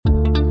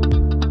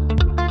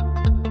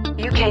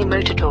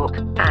Motor Talk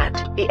at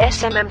the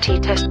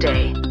SMMT Test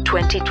Day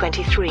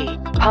 2023,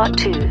 Part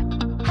 2.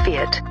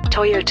 Fiat,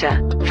 Toyota,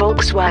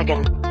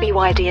 Volkswagen,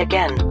 BYD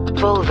again,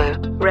 Volvo,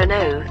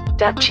 Renault,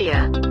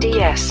 Dacia,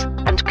 DS,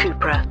 and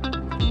Cupra.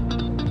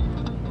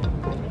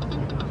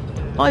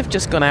 I've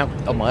just gone out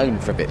on my own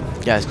for a bit.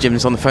 Yeah,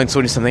 Jim's on the phone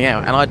sorting something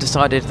out, and I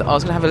decided that I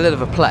was going to have a little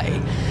of a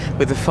play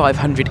with the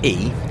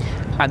 500e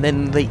and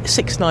then the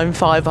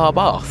 695R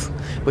Bath,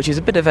 which is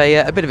a bit of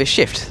a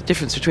shift,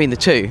 difference between the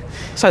two.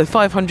 So the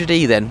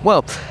 500e then,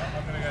 well,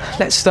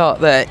 let's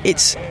start there.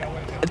 It's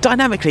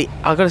dynamically,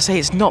 I've got to say,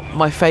 it's not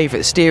my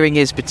favourite. The steering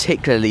is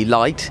particularly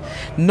light,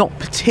 not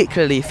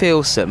particularly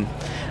feelsome,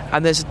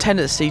 and there's a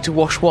tendency to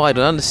wash wide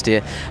on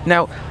understeer.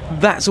 Now,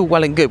 that's all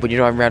well and good when you're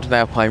driving around an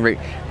alpine route,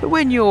 but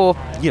when you're,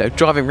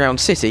 driving around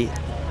city,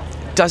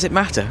 does it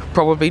matter?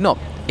 Probably not.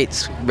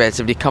 It's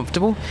relatively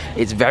comfortable,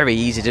 it's very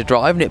easy to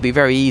drive, and it'd be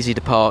very easy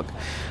to park.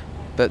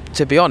 But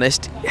to be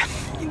honest,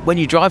 when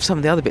you drive some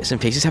of the other bits and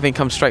pieces, having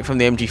come straight from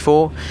the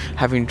MG4,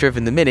 having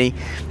driven the Mini,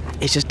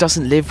 it just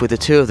doesn't live with the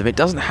two of them. It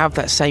doesn't have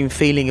that same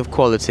feeling of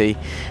quality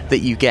that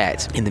you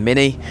get in the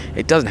Mini.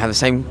 It doesn't have the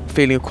same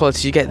feeling of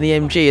quality you get in the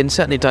MG, and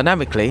certainly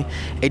dynamically,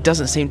 it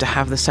doesn't seem to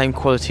have the same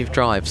quality of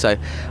drive. So,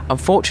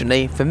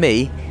 unfortunately, for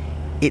me,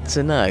 it's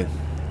a no.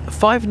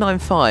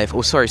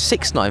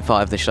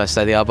 695, then should I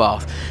say, the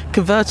Abarth.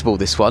 Convertible,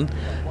 this one.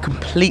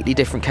 Completely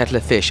different kettle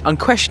of fish.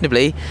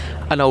 Unquestionably,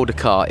 an older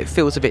car. It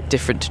feels a bit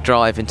different to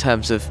drive in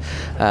terms of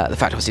the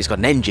fact, obviously, it's got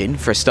an engine,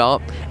 for a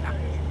start.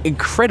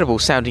 Incredible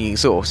sounding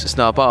exhaust. It's an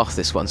Abarth,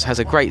 this one, so it has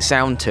a great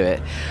sound to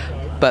it.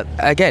 But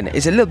again,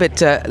 it's a little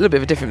bit of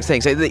a different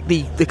thing. So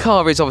the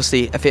car is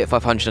obviously a Fiat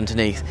 500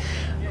 underneath.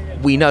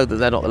 We know that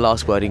they're not the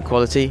last word in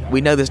quality.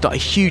 We know there's not a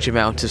huge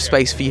amount of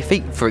space for your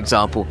feet, for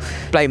example.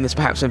 Blame this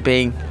perhaps on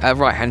being a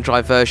right-hand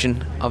drive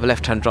version of a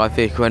left-hand drive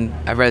vehicle, and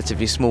a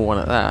relatively small one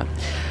at that.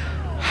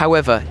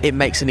 However, it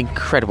makes an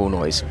incredible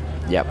noise.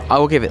 Yep, I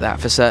will give it that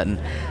for certain.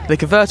 The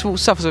convertible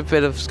suffers a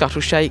bit of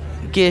scuttle shake.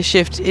 Gear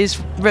shift is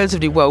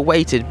relatively well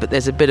weighted, but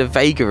there's a bit of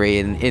vagary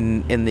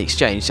in the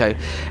exchange. So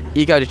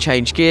you go to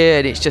change gear,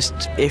 and it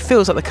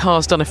feels like the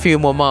car's done a few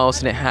more miles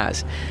than it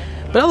has.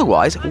 But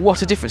otherwise,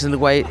 what a difference in the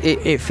way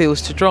it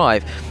feels to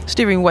drive.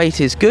 Steering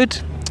weight is good,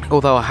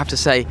 although I have to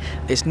say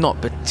it's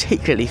not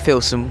particularly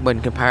feelsome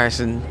when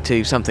comparison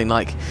to something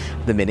like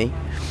the Mini.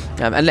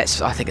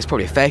 I think it's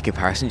probably a fair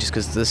comparison just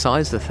because of the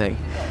size of the thing.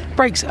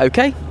 Brakes,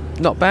 okay,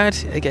 not bad.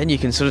 Again, you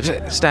can sort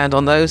of stand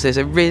on those. There's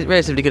a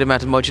relatively good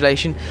amount of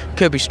modulation.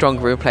 Could be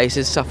stronger in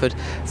places. Suffered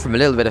from a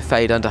little bit of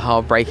fade under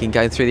hard braking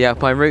going through the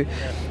alpine route.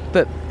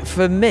 But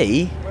for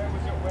me,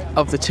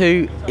 of the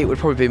two, it would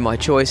probably be my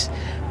choice.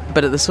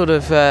 But at the sort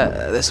of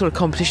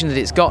competition that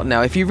it's got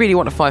now, if you really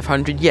want a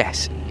 500,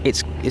 yes,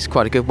 it's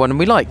quite a good one, and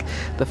we like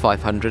the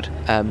 500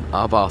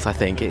 Abarth. I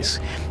think has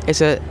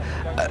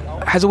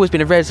always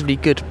been a relatively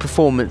good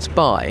performance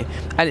buy,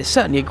 and it's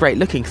certainly a great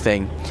looking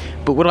thing.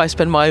 But would I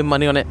spend my own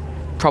money on it?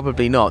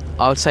 Probably not.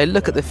 I would say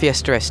look at the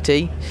Fiesta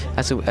ST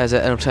as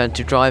an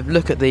alternative drive.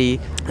 Look at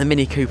the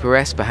Mini Cooper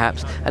S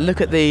perhaps, and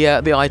look at the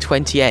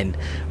i20N,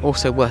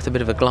 also worth a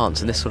bit of a glance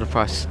in this sort of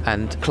price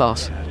and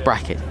class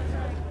bracket.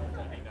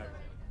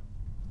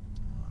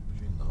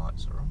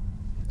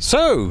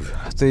 So,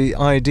 the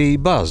ID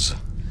Buzz,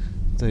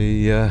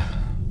 the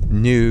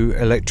new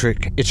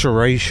electric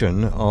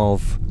iteration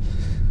of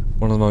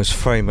one of the most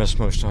famous,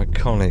 most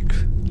iconic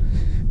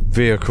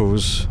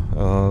vehicles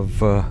of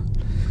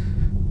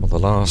the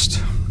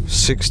last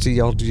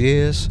 60-odd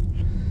years.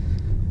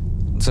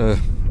 It's a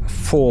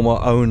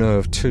former owner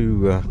of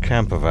two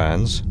camper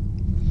vans.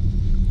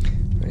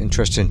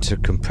 Interesting to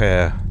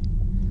compare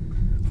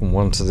from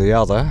one to the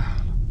other.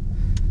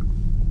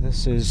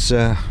 This is...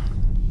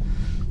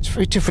 it's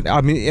very different.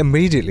 I mean,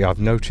 immediately I've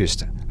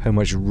noticed how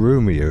much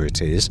roomier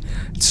it is.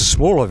 It's a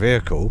smaller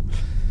vehicle,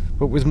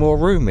 but with more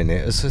room in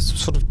it. There's a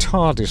sort of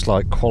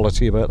TARDIS-like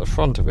quality about the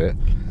front of it.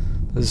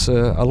 There's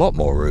a lot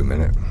more room in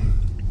it.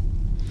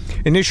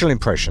 Initial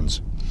impressions?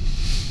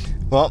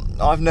 Well,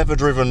 I've never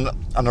driven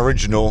an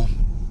original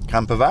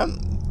camper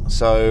van,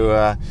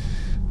 so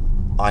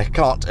I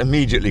can't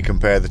immediately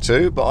compare the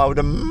two, but I would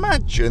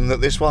imagine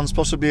that this one's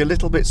possibly a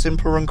little bit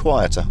simpler and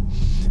quieter,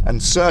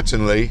 and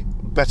certainly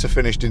better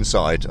finished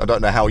inside. I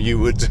don't know how you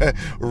would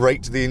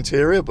rate the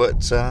interior,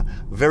 but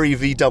very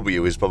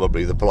VW is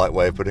probably the polite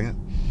way of putting it.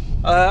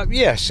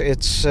 Yes,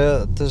 it's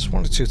there's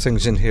one or two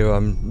things in here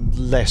I'm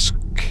less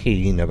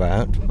keen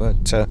about,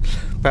 but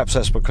perhaps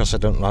that's because I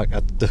don't like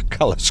the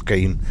colour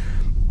scheme,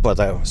 but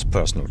that was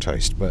personal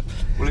taste. But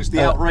well, it's the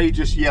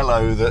outrageous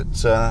yellow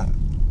that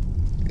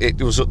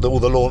it was all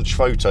the launch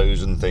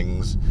photos and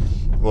things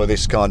were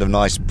this kind of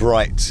nice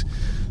bright,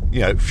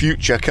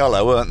 future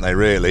colour, weren't they,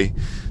 really,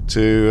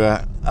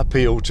 to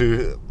appeal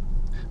to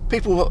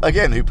people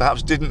again who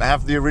perhaps didn't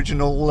have the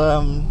original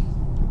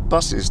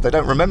buses. They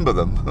don't remember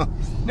them.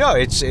 No,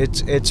 it's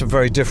a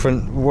very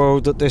different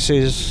world that this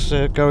is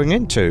going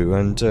into,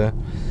 and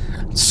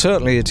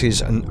certainly it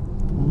is a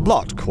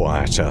lot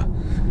quieter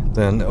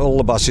than all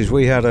the buses.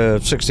 We had a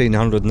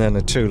 1600 and then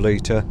a 2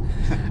 litre,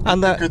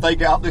 and that Could they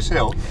get up this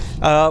hill?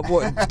 the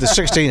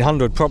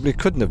 1600 probably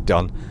couldn't have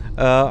done.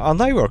 And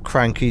they were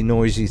cranky,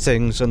 noisy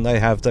things, and they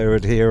have their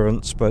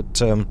adherents,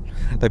 but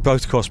they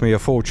both cost me a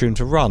fortune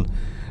to run.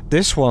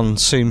 This one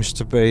seems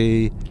to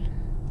be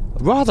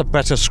rather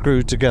better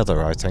screwed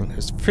together, I think.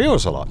 It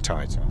feels a lot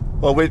tighter.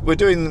 Well, we're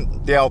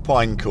doing the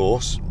Alpine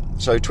course,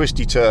 so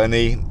twisty,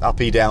 turny,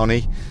 uppy,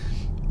 downy,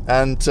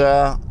 and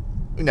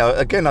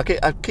again,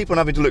 I keep on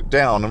having to look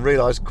down and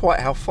realise quite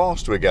how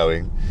fast we're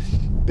going,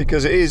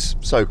 because it is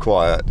so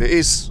quiet. It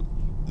is.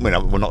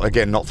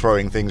 We're not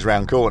throwing things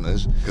round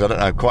corners, because I don't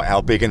know quite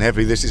how big and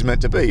heavy this is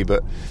meant to be,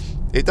 but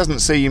it doesn't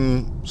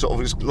seem sort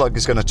of like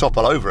it's going to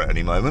topple over at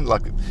any moment.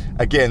 Like,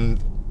 again,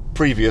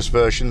 previous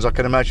versions I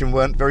can imagine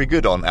weren't very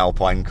good on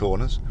Alpine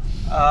corners.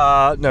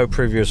 No,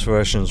 previous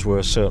versions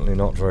were certainly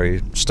not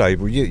very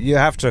stable. You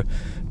have to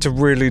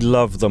really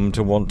love them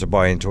to want to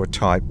buy into a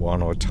Type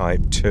 1 or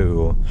Type 2,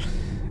 or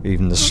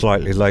even the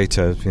slightly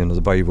later,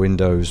 the bay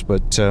windows,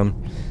 but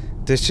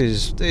this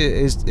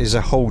is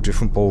a whole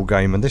different ball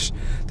game, and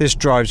this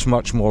drives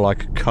much more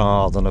like a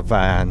car than a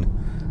van,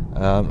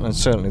 and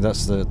certainly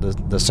that's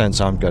the sense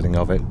I'm getting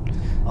of it.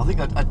 I think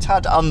a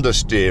tad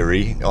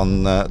understeery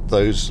on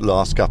those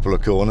last couple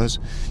of corners.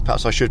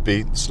 Perhaps I should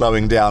be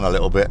slowing down a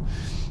little bit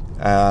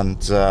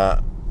and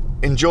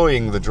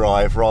enjoying the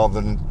drive rather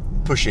than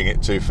pushing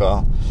it too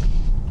far.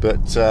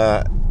 But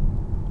I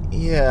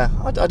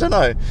don't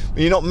know.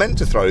 You're not meant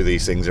to throw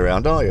these things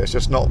around, are you? It's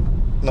just not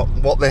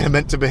what they're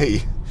meant to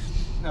be.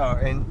 No,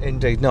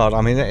 indeed not. I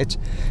mean, it's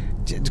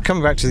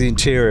coming back to the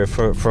interior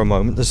for a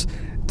moment.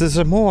 There's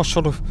a more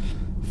sort of,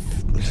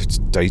 it's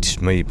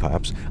dated me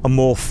perhaps, a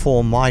more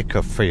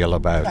Formica feel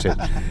about it.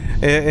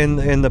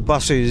 in the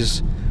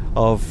buses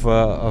of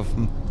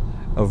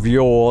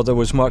yore, there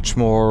was much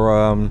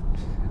more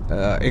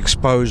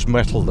exposed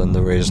metal than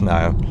there is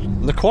now.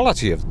 The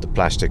quality of the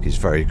plastic is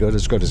very good,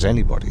 as good as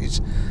anybody's,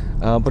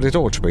 but it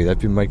ought to be. They've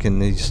been making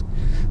these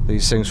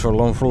things for a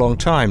long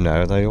time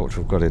now. They ought to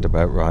have got it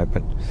about right,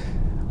 but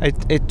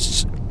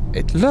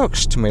it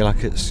looks to me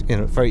like it's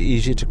very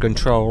easy to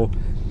control,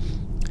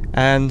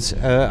 and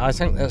I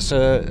think that's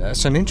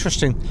an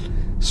interesting,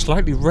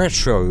 slightly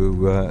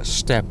retro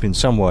step in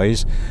some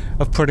ways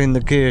of putting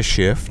the gear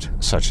shift,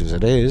 such as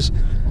it is,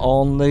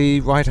 on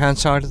the right hand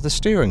side of the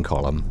steering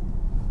column.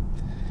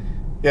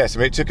 Yes, I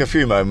mean, it took a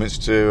few moments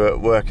to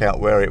work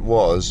out where it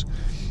was,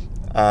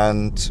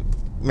 and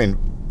I mean,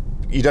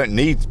 you don't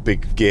need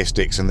big gear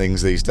sticks and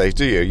things these days,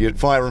 do you? You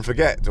fire and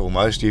forget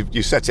almost.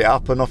 You set it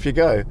up and off you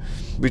go.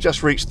 We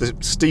just reached the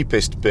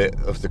steepest bit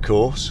of the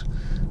course,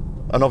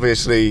 and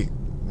obviously,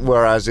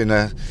 whereas in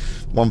a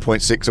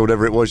 1.6 or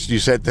whatever it was, you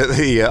said that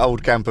the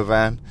old camper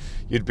van,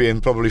 you'd be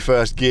in probably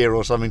first gear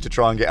or something to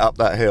try and get up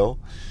that hill.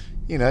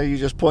 You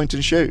just point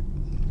and shoot.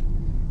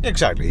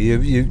 Exactly.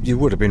 You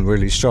would have been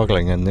really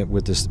struggling, and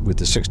with the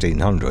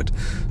 1600,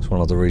 it's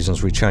one of the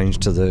reasons we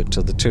changed to the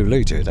 2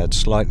 litre. It had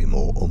slightly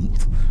more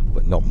oomph,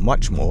 but not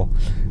much more.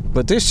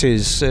 But this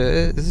is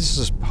a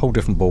whole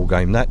different ball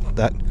game.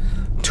 That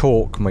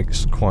torque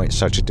makes quite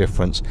such a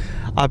difference.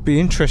 I'd be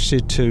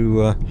interested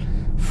to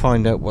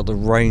find out what the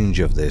range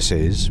of this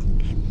is.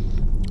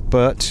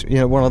 But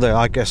one of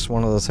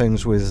the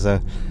things with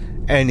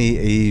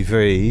any EV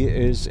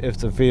is if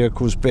the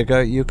vehicle's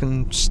bigger, you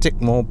can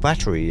stick more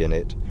battery in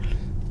it.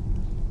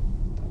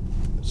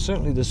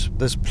 Certainly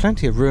there's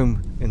plenty of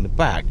room in the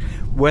back.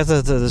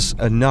 Whether there's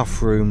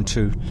enough room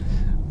to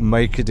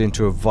make it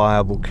into a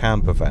viable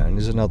camper van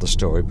is another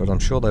story, but I'm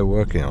sure they're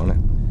working on it.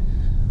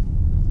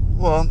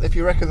 Well, if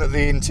you reckon that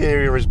the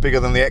interior is bigger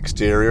than the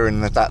exterior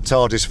in that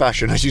TARDIS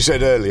fashion, as you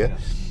said earlier,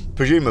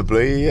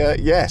 presumably,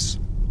 yes.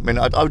 I mean,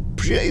 I would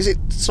presume, is it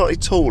slightly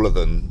taller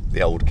than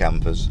the old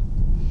campers?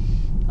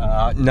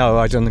 No,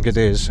 I don't think it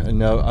is.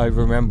 No, I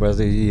remember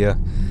the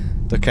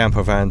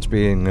camper vans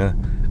being a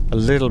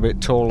little bit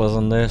taller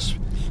than this.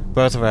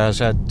 Both of ours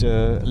had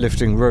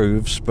lifting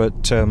roofs,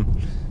 but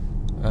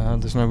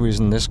there's no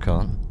reason this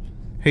can't.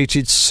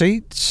 Heated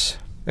seats,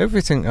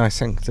 everything I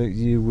think that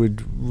you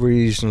would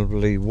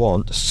reasonably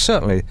want.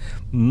 Certainly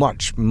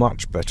much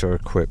better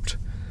equipped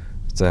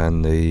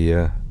than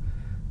the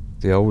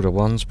older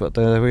ones, but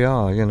there we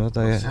are.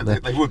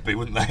 They would be,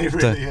 wouldn't they?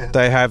 Really,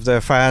 they have their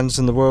fans,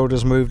 and the world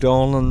has moved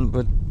on.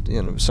 But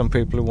some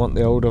people who want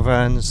the older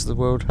vans, the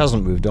world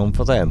hasn't moved on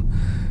for them.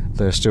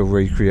 They're still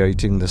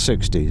recreating the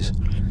 60s.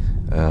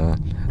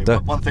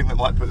 One thing that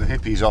might put the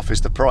hippies off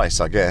is the price,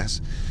 I guess.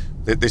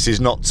 That this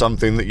is not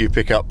something that you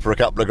pick up for a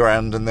couple of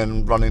grand and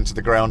then run into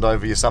the ground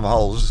over your summer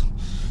holes.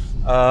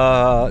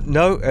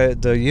 No,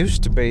 there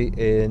used to be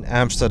in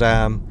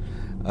Amsterdam,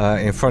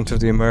 in front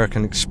of the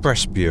American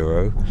Express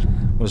Bureau,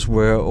 was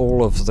where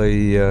all of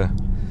the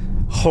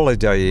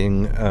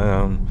holidaying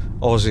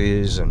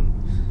Aussies and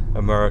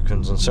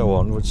Americans and so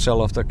on would sell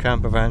off their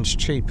camper vans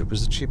cheap. It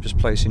was the cheapest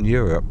place in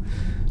Europe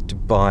to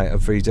buy a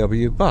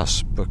VW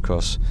bus,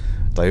 because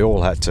they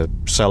all had to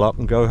sell up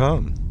and go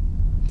home.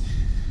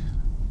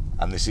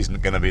 And this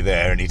isn't going to be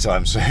there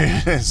anytime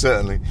soon,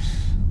 certainly.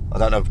 I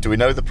don't know, do we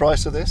know the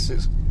price of this?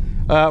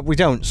 We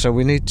don't, so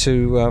we need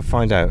to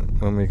find out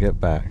when we get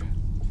back.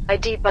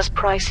 ID Buzz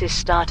prices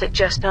start at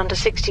just under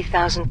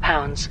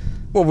 £60,000.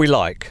 What we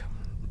like,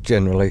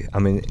 generally. I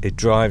mean, it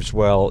drives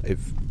well, it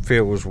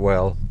feels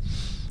well.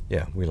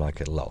 Yeah, we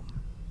like it a lot.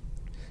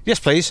 Yes,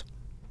 please.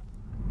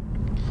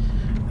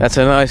 That's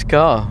a nice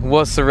car.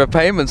 What's the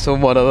repayments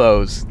on one of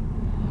those?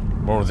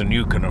 More than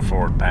you can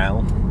afford,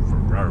 pal.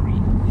 Ferrari.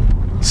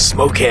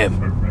 Smoke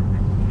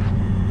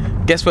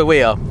him. Guess where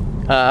we are?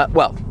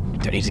 Well,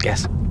 don't need to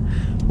guess.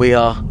 We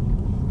are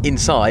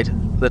inside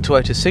the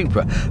Toyota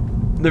Supra.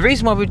 The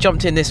reason why we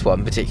jumped in this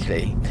one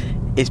particularly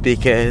is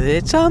because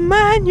it's a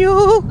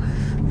manual.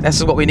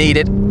 That's what we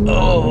needed.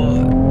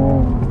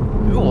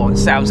 Oh, it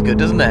sounds good,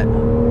 doesn't it?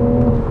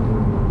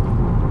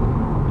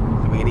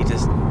 We need to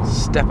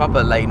step up a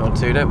lane or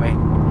two, don't we?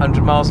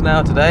 100 miles an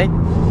hour today.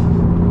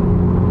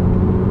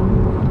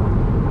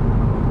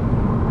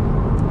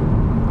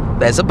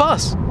 There's a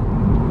bus.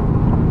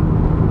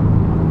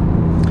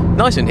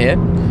 Nice in here.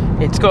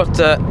 It's got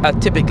a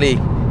typically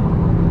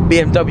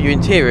BMW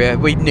interior.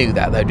 We knew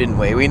that though, didn't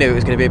we? We knew it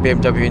was going to be a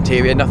BMW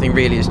interior. Nothing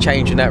really has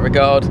changed in that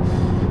regard.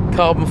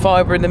 Carbon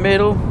fibre in the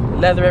middle,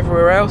 leather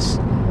everywhere else.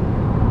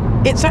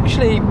 It's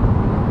actually,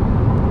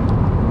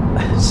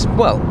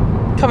 well,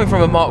 coming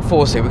from a Mark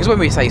IV Supra, because when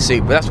we say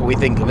Supra, that's what we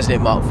think of, isn't it,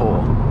 Mark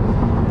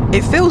IV?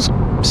 It feels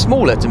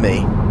smaller to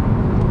me.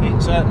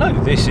 It's no,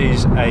 this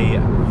is a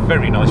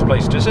very nice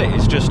place to sit.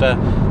 It's just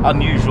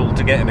unusual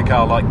to get in a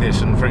car like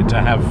this and for it to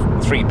have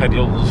three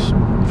pedals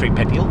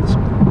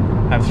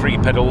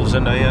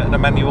and a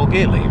manual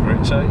gear lever.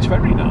 It's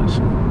very nice.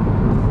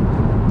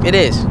 It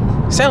is.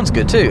 Sounds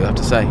good too, I have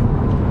to say.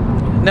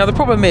 Now the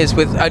problem is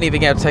with only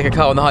being able to take a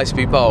car on the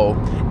high-speed bowl,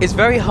 it's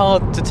very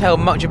hard to tell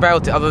much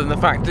about it other than the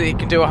fact that it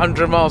can do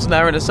 100 miles an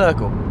hour in a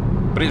circle.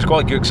 But it's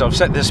quite good because I've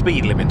set the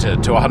speed limit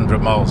to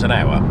 100 miles an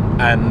hour,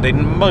 and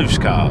in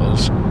most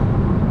cars,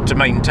 to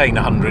maintain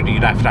 100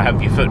 you'd have to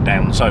have your foot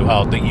down so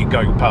hard that you'd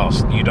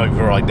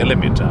override the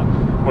limiter.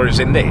 Whereas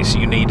in this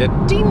you need a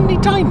teeny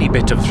tiny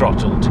bit of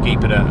throttle to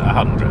keep it at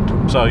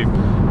 100. So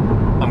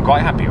I'm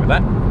quite happy with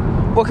that.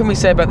 What can we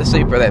say about the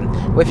Supra then?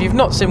 Well, if you've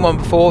not seen one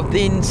before,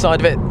 the inside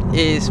of it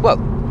is, well,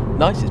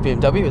 nice. It's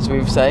BMW, as we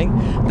were saying.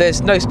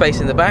 There's no space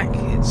in the back.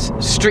 It's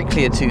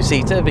strictly a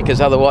two-seater,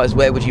 because otherwise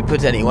where would you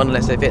put anyone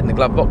unless they fit in the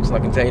glove box? And I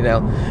can tell you now,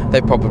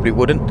 they probably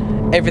wouldn't.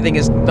 Everything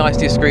is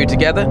nicely screwed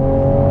together.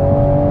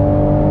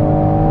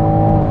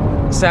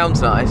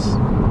 Sounds nice.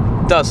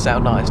 Does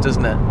sound nice,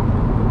 doesn't it?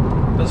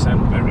 Does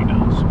sound very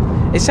nice.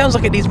 It sounds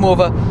like it needs more of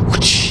a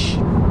whoosh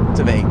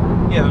to me.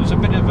 Yeah, there was a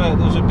bit of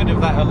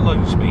that at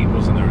low speed,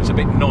 wasn't there? It's a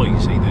bit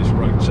noisy, this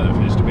road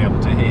surface, to be able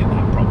to hear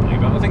that properly,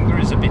 but I think there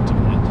is a bit of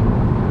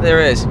that.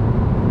 There is.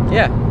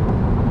 Yeah.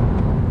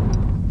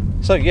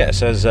 So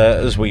yes,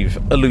 as we've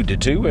alluded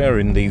to, we're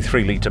in the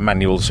 3-litre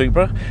manual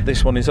Supra.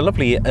 This one is a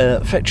lovely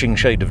fetching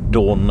shade of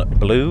dawn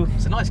blue.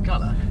 It's a nice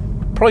colour.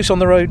 Price on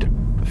the road,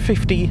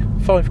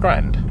 55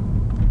 grand.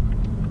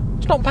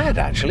 It's not bad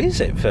actually,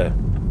 is it, for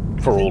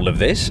all of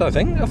this? I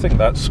think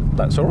that's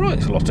all right.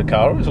 It's a lot of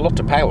car, it's a lot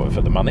of power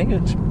for the money.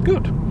 It's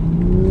good.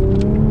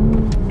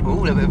 Ooh, a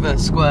little bit of a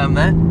squirm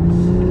there.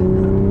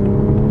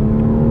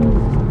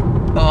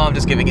 Oh, I'm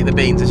just giving it the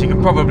beans, as you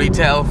can probably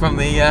tell from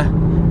the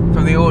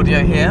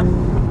audio here.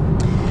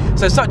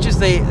 So such is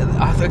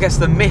I guess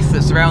the myth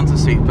that surrounds the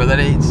Supra, that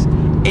it's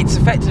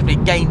effectively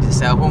gained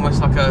itself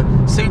almost like a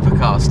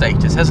supercar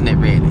status, hasn't it,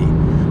 really?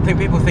 I think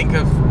people think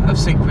of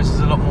Supras as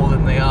a lot more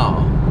than they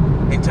are,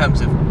 in terms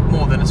of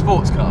more than a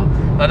sports car.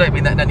 And I don't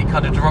mean that in any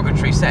kind of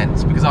derogatory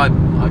sense, because I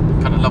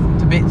kind of love them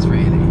to bits,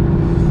 really.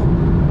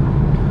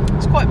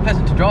 It's quite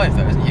pleasant to drive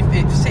though, isn't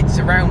it? It sits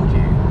around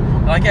you.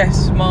 And I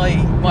guess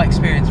my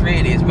experience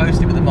really is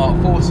mostly with the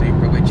Mark IV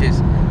Supra, which is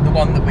the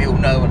one that we all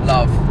know and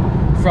love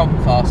from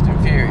Fast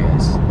and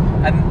Furious.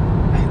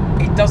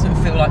 And it doesn't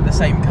feel like the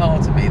same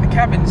car to me. The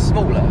cabin's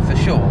smaller, for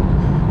sure,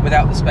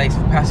 without the space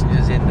for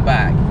passengers in the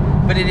back.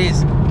 But it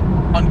is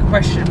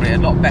unquestionably a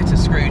lot better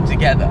screwed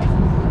together.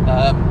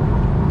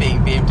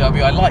 Being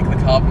BMW, I like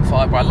the carbon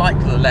fibre, I like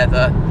the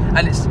leather,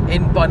 and it's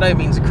by no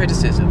means a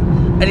criticism.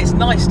 And it's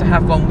nice to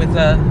have one with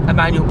a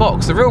manual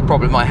box. The real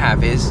problem I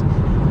have is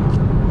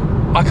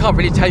I can't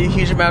really tell you a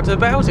huge amount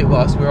about it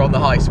whilst we're on the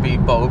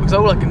high-speed bowl, because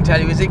all I can tell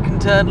you is it can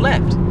turn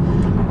left.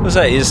 I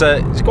say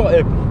it's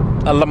quite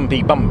a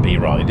lumpy, bumpy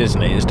ride,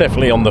 isn't it? It's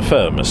definitely on the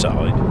firmer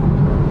side.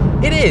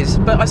 It is,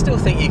 but I still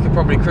think you could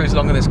probably cruise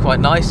along on this quite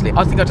nicely.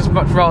 I think I'd just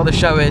much rather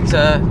show it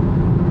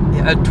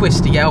a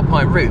twisty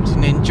alpine route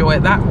and enjoy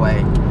it that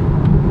way.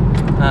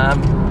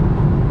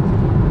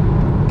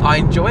 I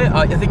enjoy it.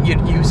 I think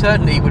you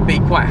certainly would be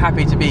quite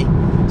happy to be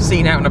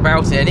seen out and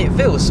about it, and it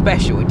feels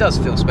special. It does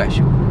feel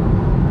special.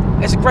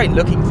 It's a great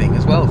looking thing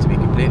as well, to be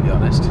completely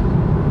honest.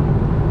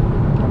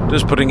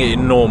 Does putting it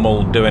in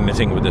normal do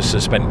anything with the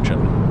suspension?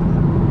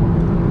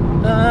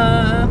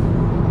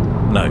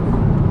 No.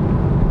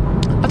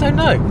 I don't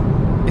know.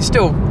 It's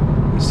still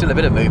a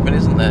bit of movement,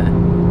 isn't there?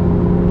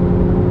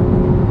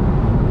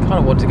 Kind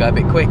of want to go a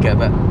bit quicker,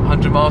 but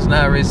 100 miles an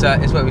hour is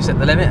where we set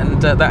the limit,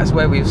 and that's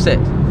where we sit.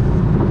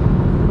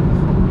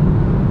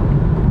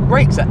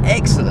 brakes are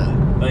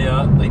excellent.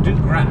 They do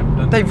grab,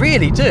 don't They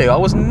really do. I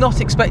was not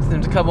expecting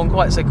them to come on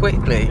quite so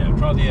quickly. Yeah,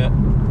 try the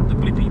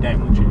blippy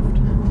downshift.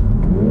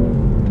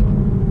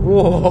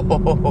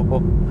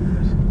 Whoa!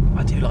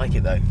 I do like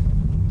it though.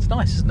 It's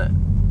nice, isn't it?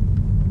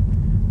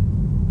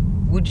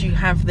 Would you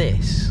have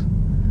this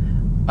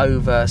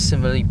over a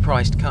similarly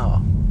priced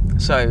car?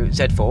 So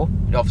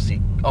Z4,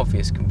 obviously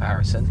obvious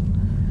comparison.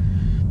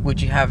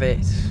 Would you have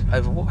it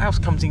over what else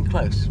comes in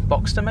close?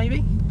 Boxster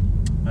maybe?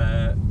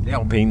 The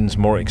Alpine's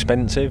more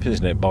expensive,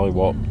 isn't it? By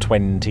what,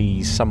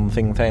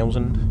 20-something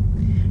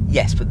thousand?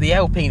 Yes, but the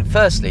Alpine.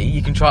 Firstly,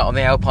 you can try it on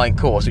the Alpine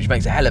course, which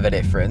makes a hell of a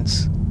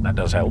difference. That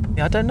does help.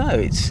 Yeah, I don't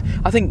know.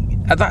 I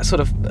think that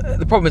sort of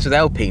the problem is with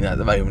Alpine at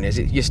the moment is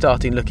you're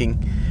starting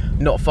looking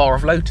not far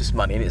off Lotus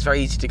money, and it's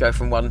very easy to go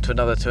from one to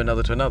another to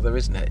another to another,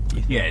 isn't it?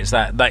 Yeah, it's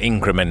that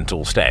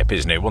incremental step,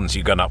 isn't it? Once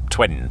you've gone up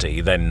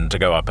 20, then to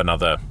go up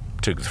another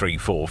 2, 3,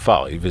 4,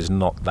 5 is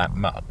not that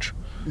much.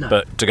 No.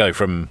 But to go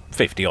from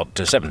 50 odd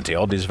to 70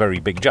 odd is a very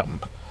big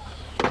jump.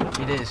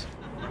 It is.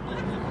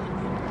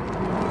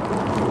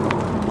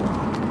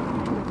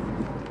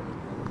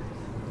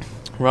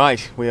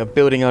 Right, we are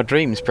building our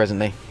dreams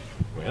presently.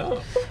 We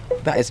are.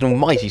 That is an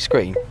almighty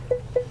screen.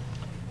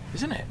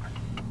 Isn't it?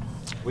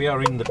 We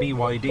are in the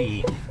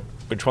BYD.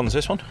 Which one's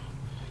this one?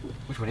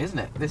 Which one isn't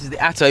it? This is the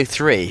Atto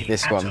 3,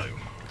 this one.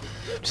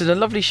 Which is a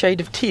lovely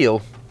shade of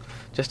teal,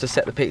 just to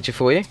set the picture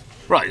for you.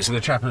 Right, so the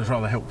chap has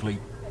rather helpfully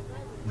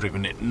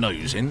driven it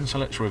nose in, so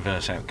let's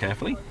reverse out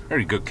carefully.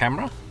 Very good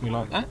camera, we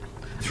like that.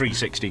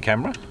 360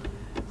 camera.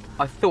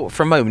 I thought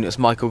for a moment it was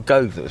Michael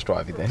Gove that was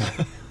driving this.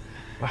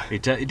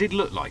 It did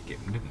look like him,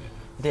 didn't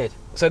it? It did.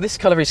 So this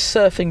colour is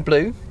surfing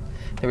blue,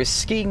 there is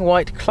skiing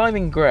white,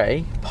 climbing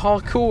grey,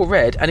 parkour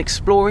red and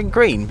exploring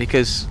green,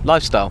 because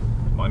lifestyle.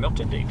 Why not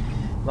indeed?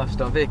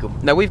 Lifestyle vehicle.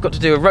 Now we've got to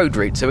do a road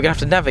route, so we're going to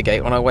have to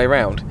navigate on our way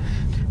round.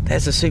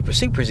 There's the Supra.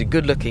 Supra is a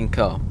good looking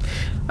car.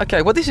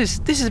 Okay, well this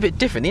is a bit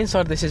different. The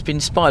inside of this has been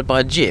inspired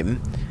by a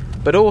gym,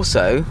 but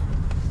also...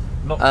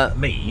 Not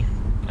me,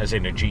 as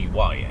in a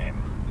GYM,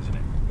 isn't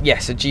it?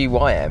 Yes, a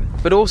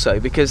GYM. But also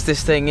because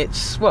this thing,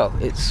 it's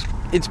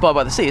inspired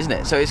by the sea, isn't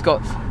it? So it's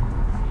got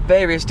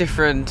various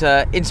different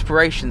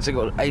inspirations. It's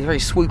got a very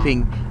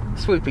swooping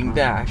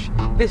dash.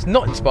 This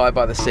not inspired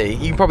by the sea.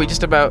 You can probably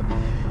just about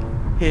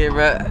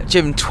hear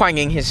Jim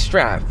twanging his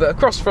strap, but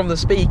across from the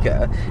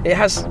speaker it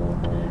has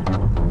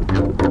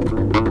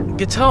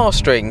guitar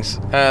strings,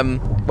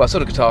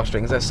 sort of guitar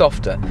strings, they're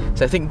softer,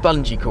 so I think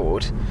bungee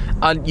cord,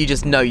 and you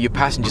just know your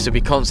passengers would be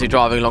constantly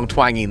driving along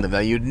twanging them though.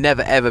 You'd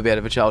never ever be able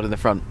to have a child in the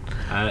front.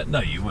 No,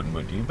 you wouldn't,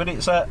 would you? But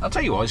it's, I'll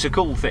tell you what, it's a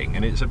cool thing,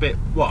 and it's a bit,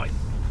 why?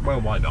 Well,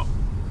 why not?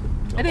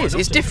 It is,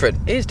 it's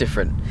different, it is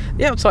different.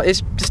 The outside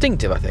is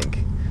distinctive, I think.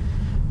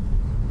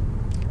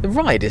 The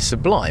ride is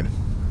sublime.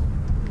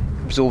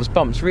 Absorbs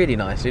bumps really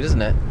nicely,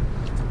 doesn't it?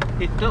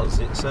 It does.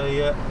 It's a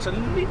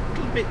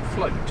little bit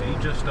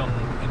floaty, just on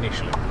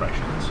initial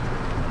impressions.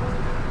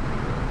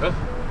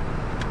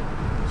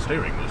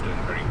 Steering was doing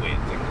very weird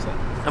things there.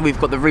 And we've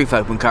got the roof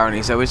open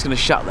currently, so we're just going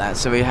to shut that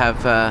so we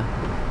have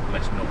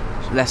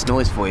less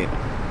noise for you.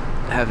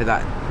 However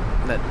that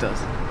does.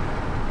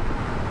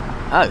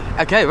 Oh,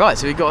 okay, right.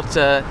 So we've got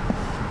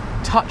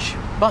touch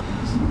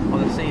buttons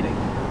on the ceiling.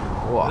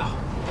 Wow.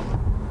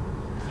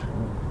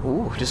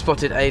 Ooh, just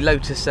spotted a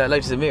Lotus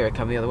Emira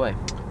coming the other way.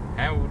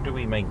 How do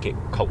we make it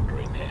colder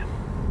in here?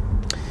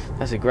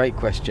 That's a great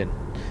question.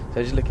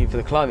 So just looking for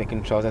the climate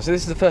controls now. So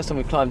this is the first time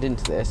we've climbed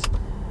into this.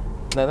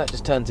 No, that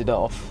just turns it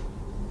off.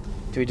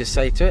 Do we just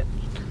say to it?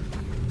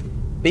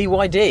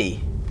 BYD.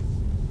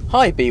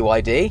 Hi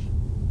BYD.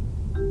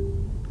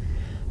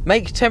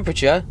 Make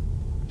temperature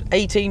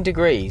 18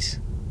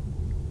 degrees.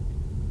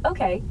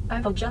 Okay,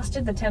 I've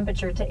adjusted the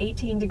temperature to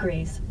 18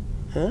 degrees.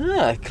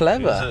 Ah,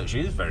 clever.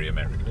 She is very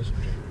American, isn't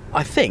she?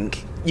 I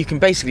think you can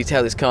basically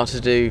tell this car to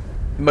do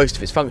most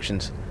of its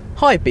functions.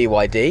 Hi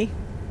BYD.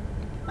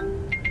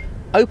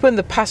 Open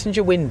the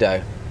passenger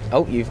window.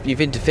 Oh,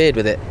 you've interfered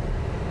with it.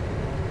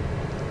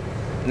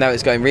 Now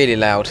it's going really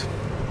loud.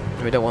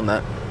 We don't want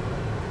that.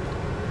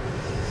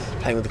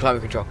 Playing with the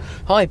climate control.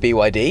 Hi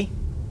BYD.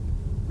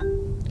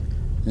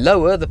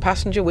 Lower the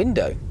passenger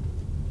window.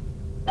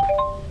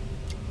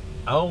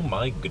 Oh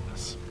my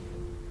goodness.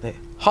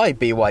 Hi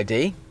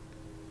BYD.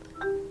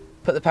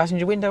 Put the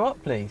passenger window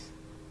up, please.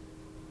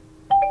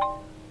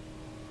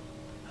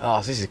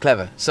 Oh, so this is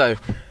clever. So,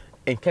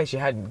 in case you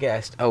hadn't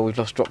guessed, we've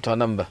dropped our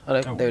number. Oh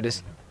no, there it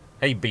is.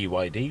 Hey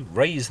BYD,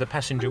 raise the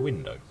passenger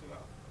window.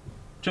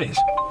 Cheers.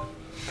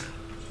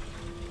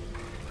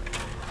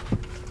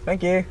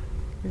 Thank you.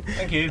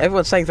 Thank you.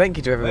 Everyone's saying thank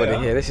you to everybody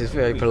here. This is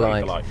very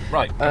polite.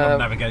 Right, come on,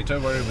 navigator,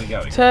 where are we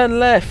going? Turn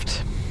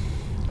left.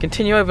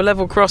 Continue over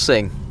level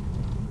crossing.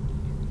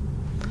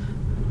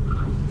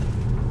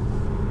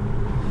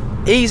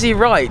 Easy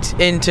right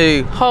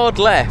into hard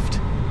left.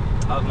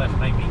 Hard left,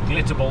 maybe.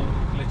 Glitterball.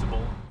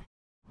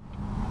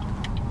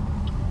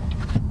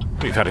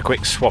 We've had a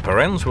quick swap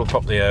around, so we'll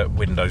pop the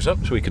windows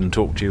up so we can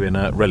talk to you in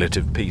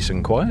relative peace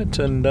and quiet.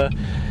 And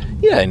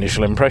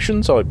initial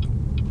impressions, I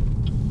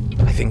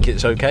think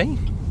it's okay.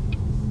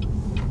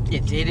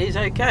 It is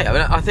okay. I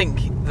mean, I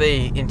think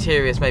the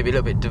interior is maybe a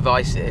little bit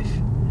divisive.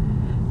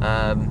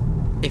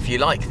 If you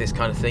like this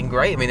kind of thing,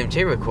 great. I mean, the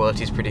interior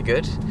quality is pretty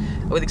good,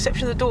 with the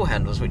exception of the door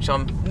handles, which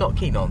I'm not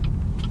keen on.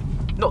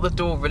 Not the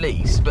door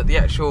release, but the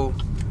actual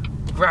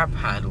grab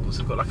handles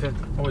have got like a...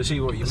 Oh, I see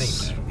what you mean.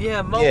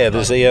 Yeah, mould Yeah,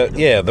 there's line.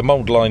 the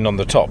mould line on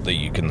the top that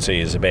you can see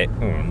is a bit...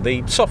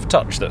 The soft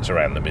touch that's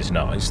around them is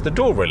nice. The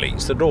door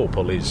release, the door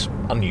pull is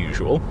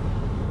unusual.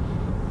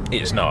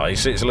 It's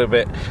nice. It's a little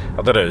bit...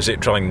 I don't know, is it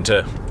trying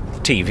to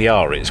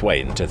TVR its way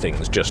into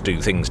things, just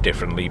do things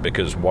differently,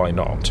 because why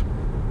not?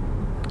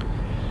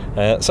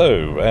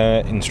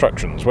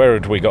 Instructions. Where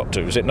had we got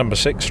to? Is it number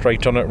 6,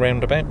 straight on at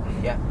roundabout?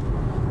 Yeah.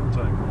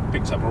 So,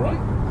 picks up all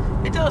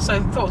right. It does.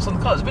 So, thoughts on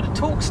the car. There's a bit of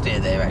torque steer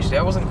there, actually.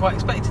 I wasn't quite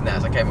expecting that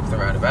as I came off the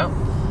roundabout.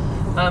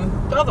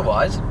 But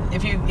otherwise,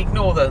 if you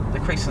ignore the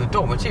crease of the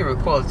door, material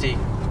quality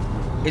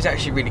is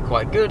actually really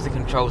quite good. The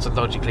controls are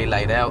logically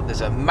laid out.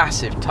 There's a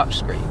massive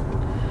touchscreen.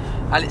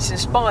 And it's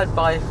inspired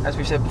by, as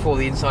we said before,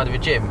 the inside of a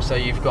gym. So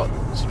you've got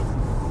sort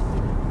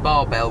of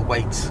barbell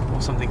weights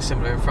or something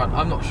similar in front.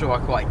 I'm not sure I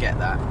quite get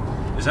that.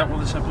 Is that what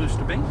they're supposed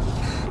to be?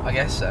 I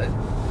guess so.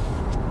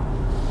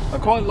 I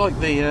quite like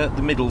the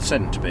middle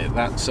centre bit.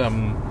 That's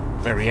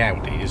very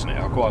Audi, isn't it?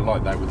 I quite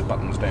like that with the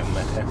buttons down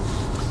there.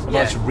 A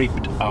nice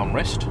ribbed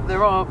armrest.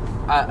 There are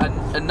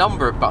a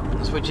number of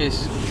buttons, which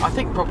is, I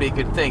think, probably a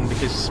good thing,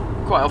 because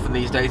quite often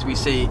these days we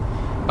see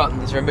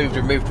buttons removed,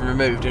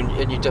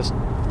 and you just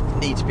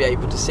need to be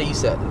able to see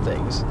certain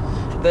things.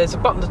 There's a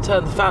button to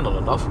turn the fan on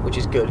and off, which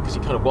is good, because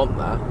you kind of want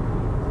that.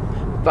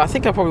 But I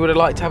think I probably would have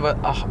liked to have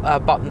a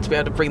button to be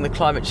able to bring the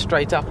climate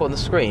straight up on the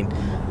screen.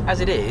 As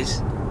it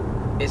is,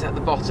 it's at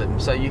the bottom,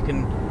 so you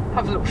can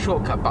have little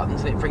shortcut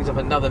buttons and it brings up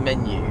another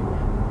menu.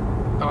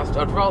 But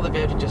I'd rather be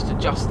able to just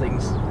adjust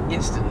things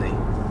instantly.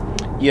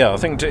 Yeah, I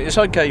think it's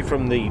okay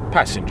from the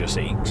passenger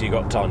seat, because you've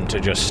got time to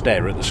just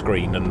stare at the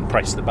screen and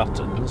press the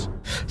buttons.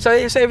 So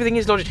everything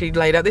is logically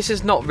laid out. This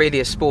is not really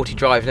a sporty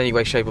drive in any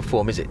way, shape or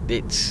form, is it?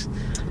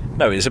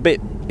 No, it's a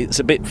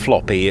bit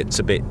floppy, it's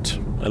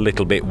a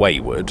little bit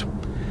wayward.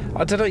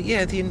 I don't know,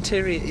 yeah, the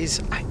interior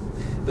is...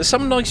 There's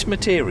some nice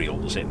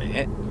materials in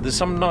it, there's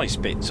some nice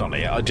bits on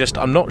it,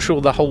 I'm not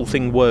sure the whole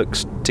thing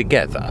works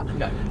together.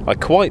 No. I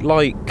quite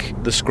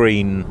like the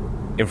screen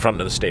in front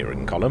of the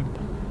steering column,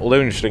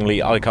 although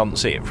interestingly I can't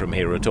see it from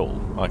here at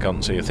all. I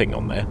can't see a thing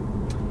on there.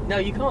 No,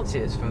 you can't see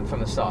it from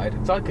the side,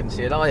 because I couldn't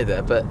see it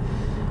either, but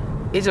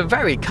it's a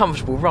very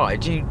comfortable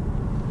ride. You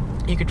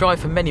could drive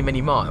for many,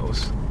 many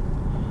miles,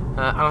 and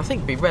I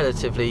think be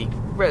relatively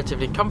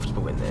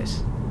comfortable in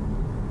this.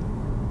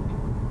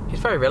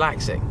 It's very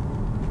relaxing.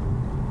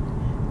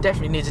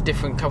 Definitely needs a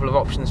different couple of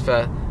options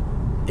for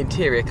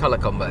interior colour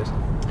combos.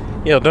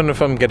 Yeah, I don't know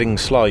if I'm getting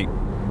slight,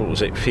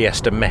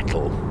 Fiesta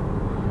Metal,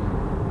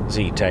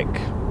 Z-Tech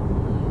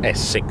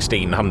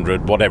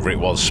S1600, whatever it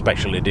was,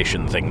 special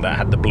edition thing that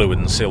had the blue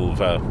and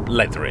silver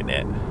leather in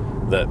it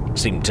that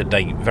seemed to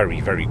date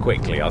very, very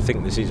quickly. I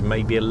think this is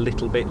maybe a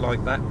little bit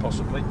like that,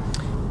 possibly.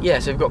 Yeah,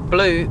 so we've got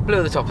blue at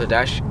the top of the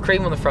dash,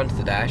 cream on the front of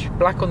the dash,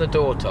 black on the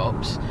door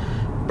tops,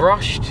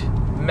 brushed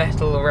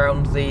metal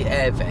around the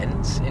air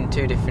vents in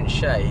 2 different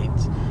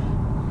shades,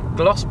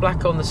 gloss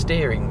black on the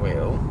steering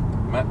wheel,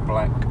 matte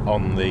black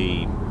on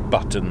the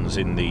buttons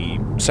in the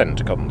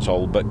centre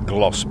console, but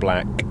gloss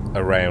black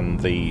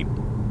around the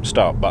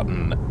start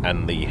button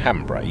and the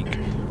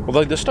handbrake.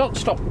 Although the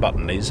start-stop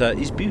button is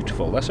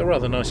beautiful. That's a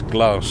rather nice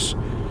glass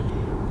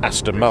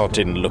Aston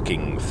Martin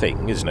looking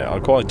thing, isn't it? I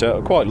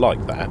quite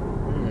like that.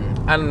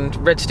 And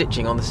red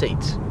stitching on the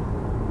seats.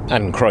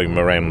 And chrome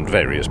around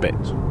various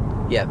bits.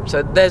 Yeah,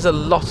 so there's a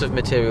lot of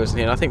materials in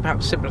here, and I think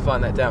perhaps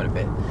simplifying that down a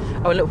bit.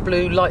 Oh, and little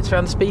blue lights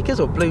around the speakers,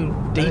 or blue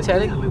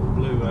detailing? Yeah,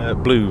 little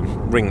blue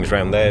rings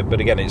around there, but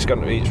again, it's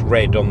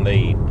red on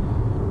the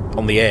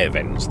air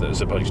vents that are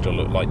supposed to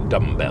look like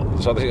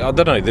dumbbells. I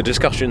don't know, the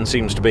discussion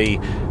seems to be,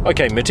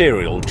 okay,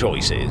 material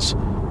choices,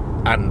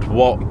 and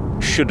what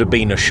should have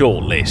been a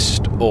short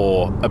list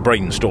or a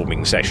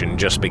brainstorming session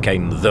just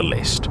became the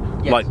list.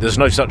 Yes. Like, there's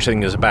no such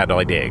thing as a bad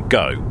idea,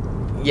 go.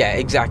 Yeah,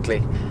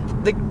 exactly.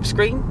 The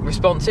screen,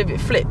 responsive,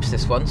 it flips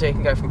this one, so you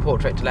can go from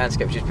portrait to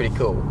landscape, which is pretty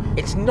cool.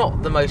 It's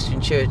not the most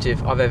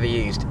intuitive I've ever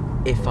used,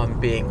 if I'm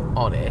being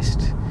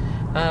honest.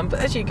 But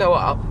as you go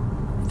up,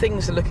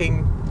 things are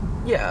looking,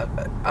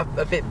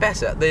 a bit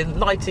better. The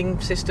lighting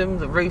system,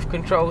 the roof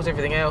controls,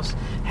 everything else,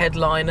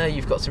 headliner,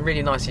 you've got some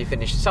really nicely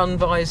finished sun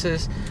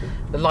visors.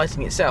 The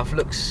lighting itself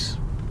looks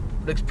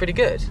pretty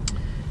good.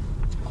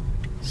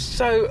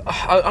 So,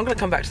 I'm going to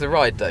come back to the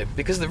ride though,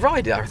 because the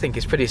ride I think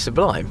is pretty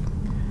sublime.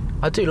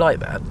 I do like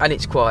that, and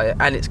it's quiet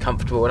and it's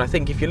comfortable, and I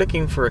think if you're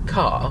looking for a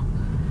car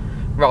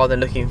rather than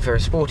looking for a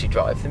sporty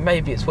drive, then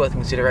maybe it's worth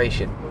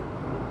consideration.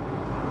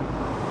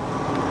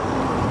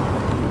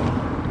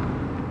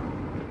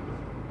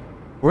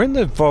 We're in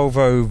the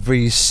Volvo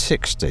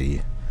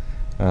V60,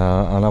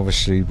 and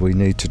obviously we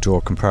need to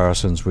draw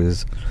comparisons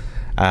with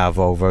our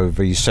Volvo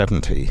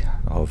V70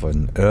 of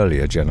an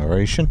earlier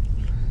generation.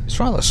 It's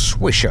rather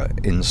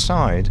swisher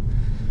inside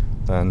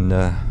than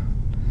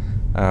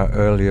our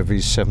earlier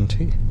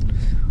V70.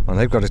 And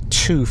they've got a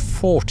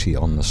 240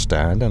 on the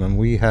stand, and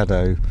we had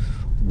a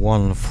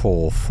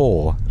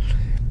 144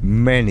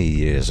 many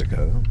years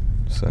ago.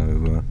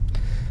 So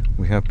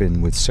we have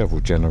been with several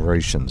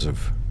generations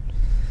of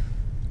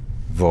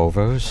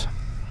Volvos.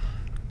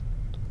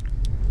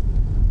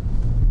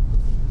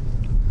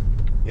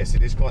 Yes,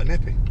 it is quite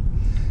nippy.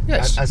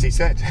 Yes. As he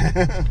said.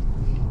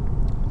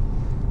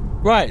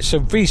 Right,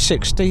 so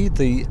V60,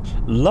 the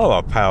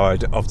lower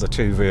powered of the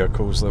two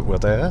vehicles that were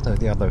there,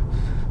 the other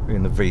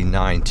being the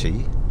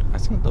V90. I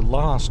think the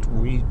last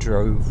we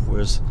drove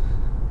was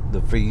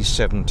the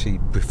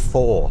V70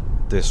 before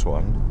this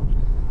one.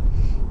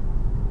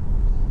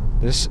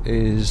 This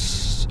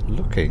is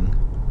looking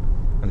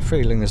and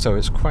feeling as though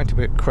it's quite a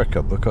bit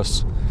quicker,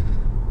 because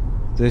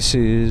this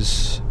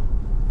is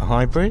a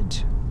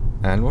hybrid.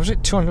 And was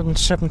it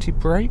 270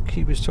 brake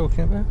he was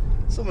talking about?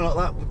 Something like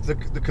that,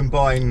 with the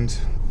combined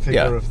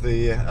figure of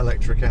the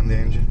electric and the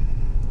engine.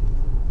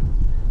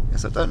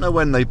 Yes, I don't know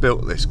when they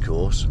built this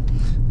course,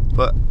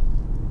 but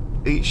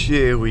each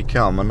year we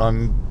come and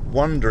I'm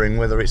wondering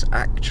whether it's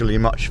actually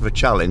much of a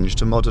challenge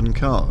to modern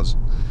cars.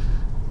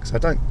 Because I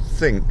don't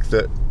think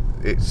that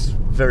it's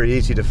very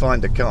easy to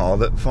find a car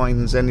that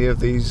finds any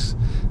of these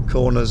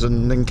corners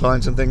and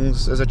inclines and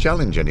things as a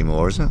challenge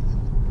anymore, is it?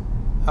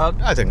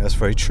 I think that's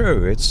very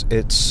true. It's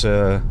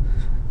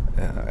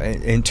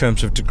in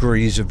terms of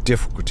degrees of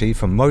difficulty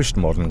for most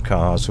modern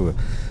cars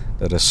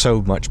that are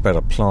so much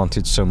better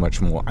planted, so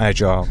much more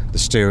agile. The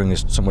steering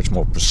is so much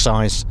more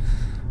precise.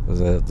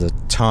 The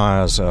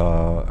tyres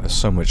are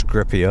so much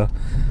grippier.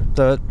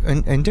 That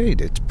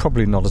indeed, it's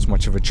probably not as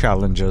much of a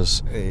challenge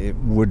as it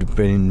would have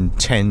been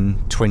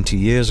 10, 20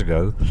 years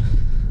ago.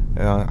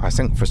 I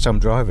think for some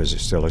drivers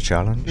it's still a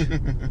challenge.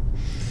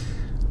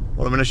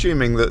 Well, I'm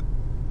assuming that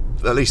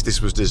at least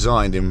this was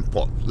designed in,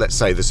 let's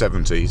say the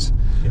 70s,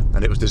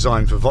 and it was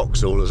designed for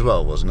Vauxhall as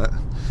well, wasn't it?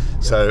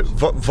 So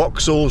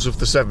Vauxhalls of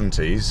the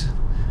 70s,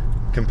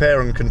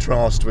 compare and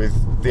contrast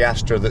with the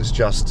Astra that's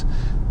just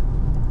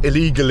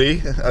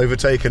illegally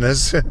overtaken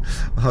us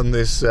on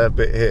this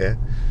bit here.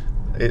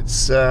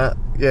 It's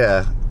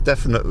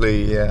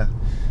definitely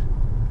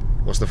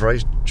what's the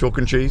phrase, chalk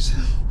and cheese.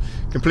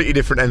 Completely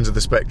different ends of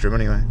the spectrum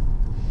anyway.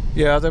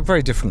 Yeah, they're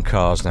very different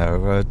cars now.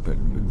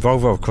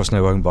 Volvo, of course,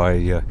 now owned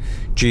by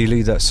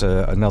Geely. That's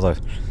another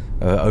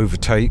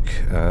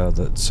overtake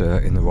that's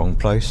in the wrong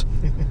place.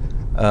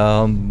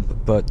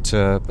 But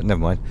never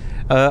mind.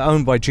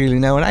 Owned by Geely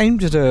now and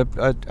aimed at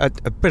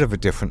a bit of a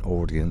different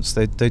audience.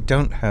 They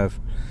don't have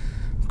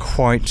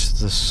quite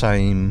the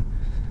same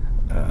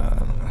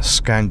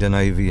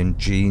Scandinavian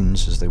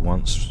genes as they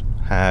once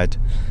had.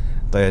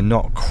 They are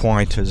not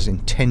quite as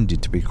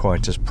intended to be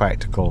quite as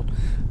practical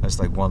as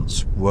they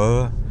once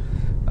were.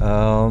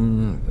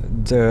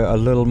 They're a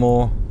little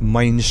more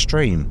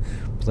mainstream,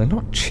 but they're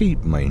not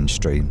cheap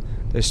mainstream.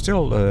 They're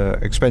still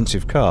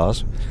expensive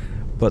cars,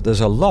 but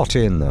there's a lot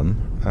in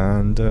them,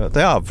 and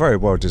they are very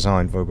well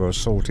designed, very well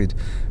sorted,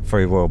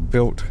 very well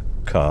built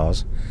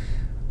cars.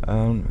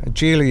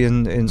 Geely,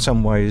 in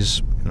some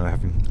ways,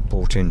 having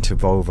bought into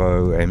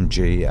Volvo,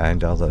 MG,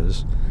 and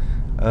others,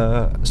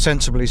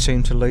 sensibly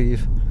seem to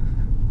leave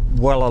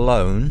well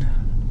alone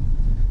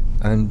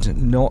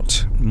and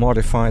not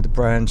modify the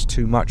brand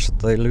too much that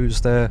they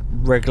lose their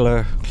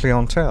regular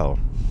clientele.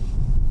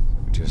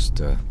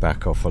 Just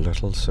back off a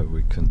little so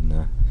we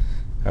can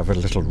have a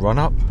little run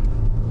up.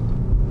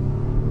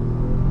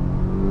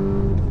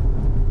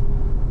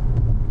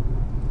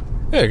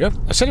 There you go.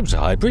 I said it was a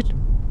hybrid.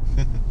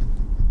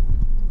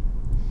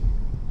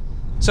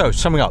 So,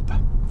 summing up,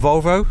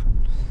 Volvo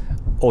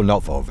or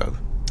not Volvo?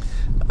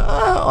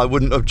 I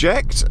wouldn't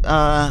object.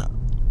 I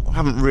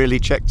haven't really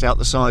checked out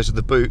the size of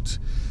the boot,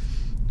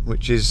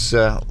 which is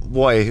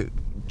why,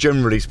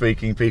 generally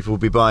speaking, people will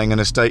be buying an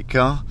estate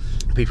car.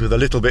 People with a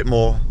little bit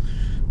more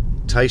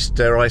taste,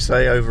 dare I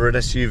say, over an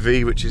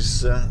SUV, which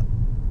is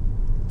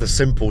the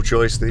simple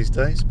choice these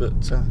days.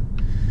 But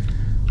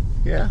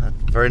yeah,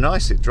 very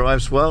nice. It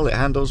drives well, it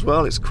handles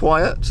well, it's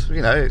quiet.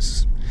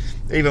 It's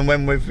even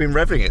when we've been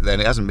revving it, then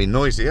it hasn't been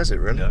noisy, has it?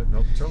 Really? No,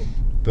 not at all.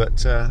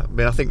 But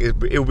I think it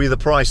will be the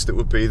price that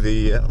would be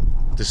the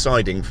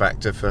deciding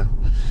factor for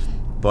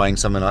buying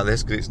something like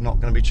this, because it's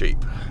not going to be cheap.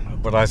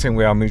 But I think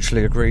we are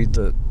mutually agreed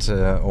that,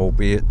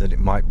 albeit that it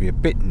might be a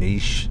bit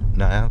niche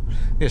now,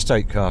 the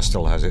estate car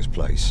still has its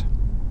place.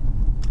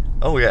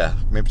 Oh yeah,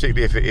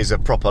 particularly if it is a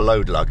proper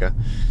load lugger.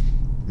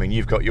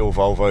 You've got your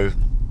Volvo,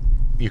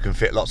 you can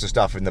fit lots of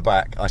stuff in the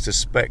back. I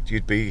suspect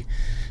you'd be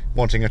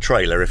wanting a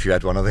trailer if you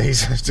had one of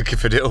these to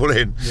fit it all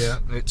in. Yeah,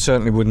 it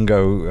certainly wouldn't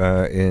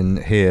go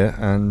in here,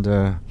 and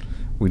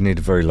we'd need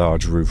a very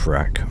large roof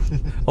rack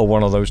or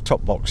one of those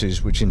top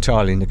boxes which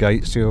entirely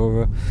negates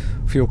your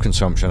fuel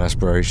consumption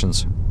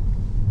aspirations.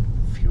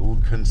 Fuel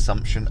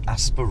consumption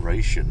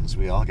aspirations,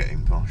 we are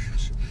getting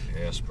posh.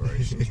 Yeah,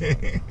 aspirations.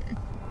 Right.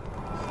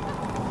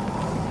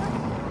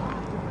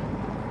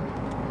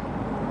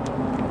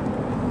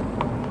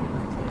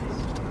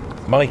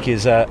 Mike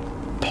is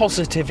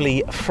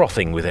positively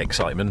frothing with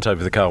excitement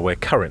over the car we're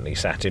currently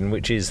sat in,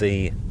 which is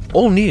the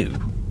all-new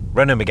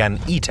Renault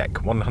Megane E-Tech,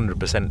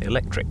 100%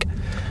 electric.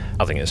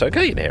 I think it's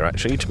okay in here,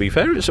 actually, to be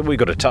fair. We've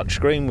got a touch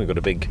screen, we've got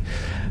a big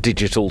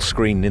digital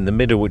screen in the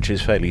middle, which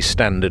is fairly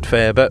standard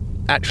fare, but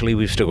actually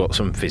we've still got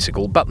some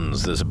physical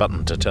buttons. There's a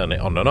button to turn it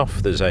on and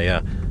off. There's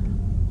a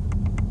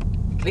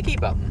clicky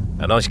button.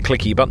 A nice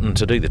clicky button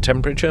to do the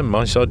temperature,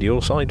 my side,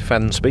 your side,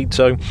 fan speed.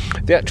 So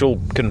the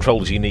actual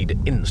controls you need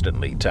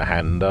instantly to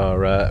hand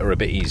are a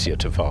bit easier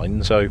to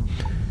find. So,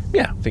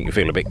 yeah, I think you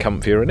feel a bit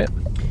comfier in it.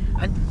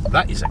 And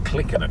that is a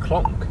click and a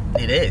clonk.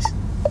 it is.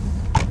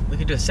 We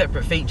could do a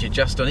separate feature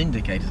just on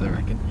indicators, I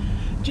reckon.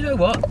 Do you know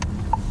what?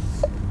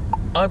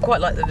 I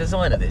quite like the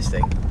design of this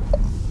thing.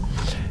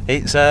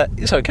 It's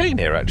okay in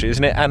here, actually,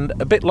 isn't it? And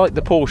a bit like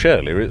the Porsche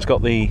earlier, it's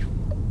got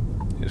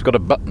a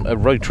button, a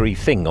rotary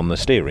thing on the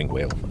steering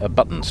wheel, a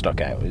button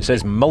stuck out. It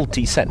says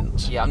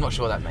multi-sense. Yeah, I'm not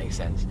sure that makes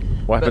sense.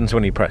 What happens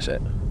when you press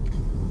it?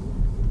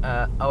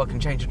 I can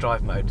change the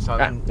drive mode, so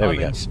I'm there we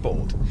go. in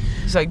sport.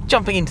 So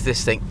jumping into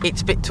this thing,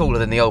 it's a bit taller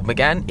than the old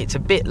Megane. It's a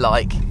bit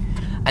like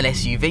an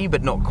SUV,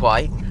 but not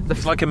quite.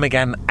 It's like a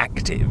Megane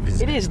Active,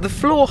 isn't it? It is. The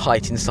floor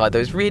height inside, though,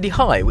 is really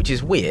high, which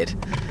is weird.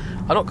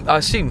 I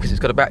assume because it's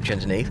got a battery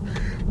underneath.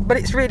 But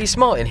it's really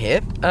smart in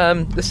here.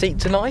 The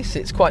seats are nice.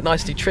 It's quite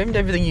nicely trimmed.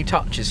 Everything you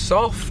touch is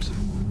soft.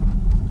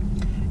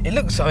 It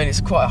looks, I mean,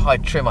 it's quite a high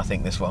trim, I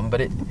think, this one,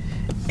 but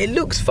it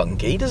looks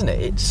funky, doesn't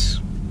it? It's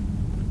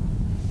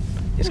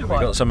We've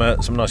quite... got some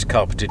nice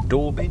carpeted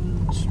door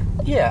bins.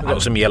 Yeah. We've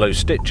got some yellow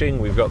stitching.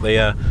 We've got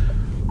the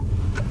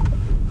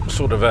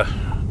sort of a,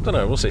 I don't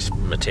know, what's this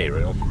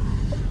material?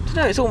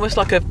 No, it's almost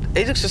like it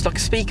looks just like a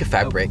speaker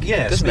fabric.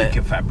 Yeah, doesn't speaker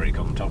it? fabric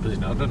on top,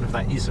 isn't it? I don't know if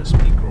that is a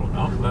speaker or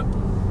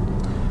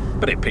not,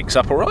 but it picks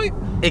up all right.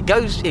 It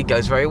goes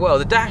very well.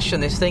 The dash on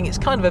this thing, it's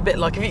kind of a bit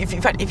like,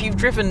 if you've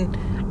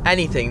driven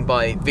anything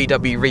by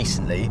VW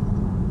recently,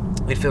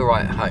 you'd feel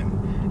right at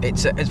home.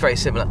 It's very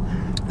similar.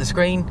 The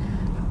screen,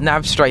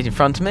 nav straight in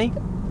front of me.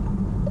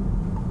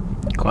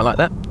 Quite like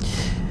that.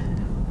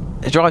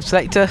 A drive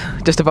selector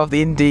just above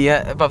the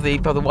above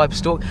the wiper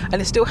stalk,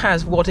 and it still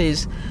has what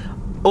is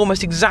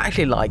almost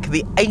exactly like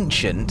the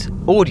ancient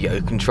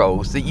audio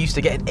controls that used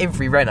to get in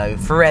every Renault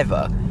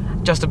forever,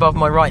 just above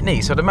my right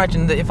knee. So I'd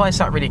imagine that if I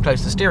sat really close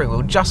to the steering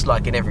wheel, just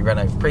like in every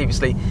Renault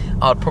previously,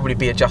 I'd probably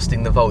be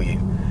adjusting the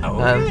volume. Oh,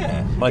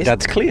 yeah. My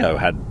dad's Clio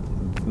had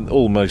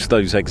almost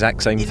those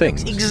exact same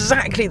things. Looks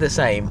exactly the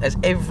same as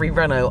every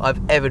Renault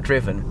I've ever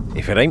driven.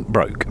 If it ain't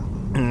broke.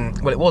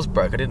 Well, it was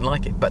broke, I didn't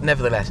like it, but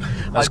nevertheless.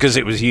 That's because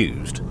it was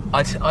used.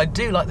 I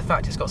do like the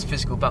fact it's got some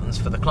physical buttons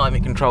for the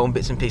climate control and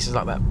bits and pieces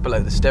like that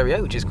below the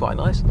stereo, which is quite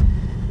nice.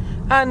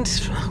 And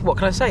what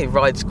can I say?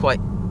 Ride's quite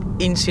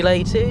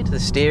insulated, the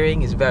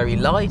steering is very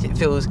light, it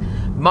feels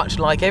much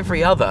like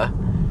every other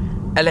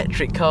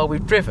electric car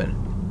we've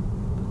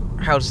driven.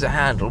 How does it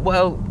handle?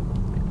 Well,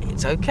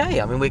 it's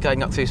okay. I mean, we're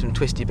going up through some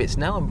twisty bits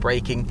now. I'm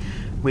braking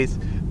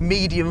with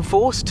medium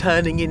force,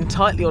 turning in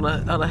tightly on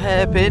a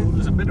hairpin.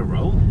 There's a bit of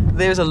roll.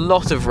 There's a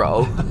lot of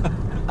roll.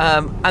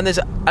 And there's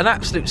an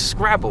absolute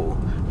scrabble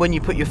when you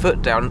put your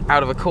foot down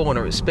out of a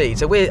corner at speed.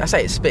 So I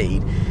say it's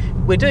speed.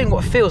 We're doing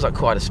what feels like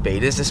quite a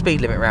speed. There's a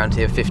speed limit around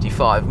here of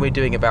 55, and we're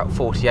doing about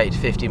 48 to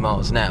 50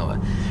 miles an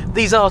hour.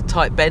 These are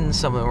tight bends,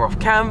 some of them are off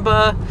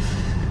camber.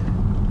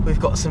 We've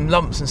got some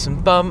lumps and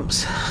some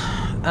bumps.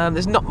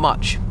 There's not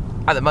much,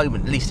 at the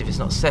moment, at least if it's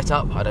not set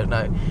up, I don't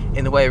know,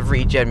 in the way of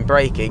regen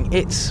braking.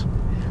 It's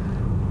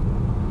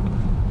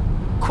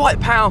quite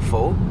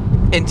powerful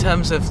in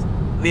terms of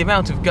the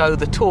amount of go.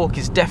 The torque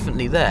is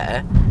definitely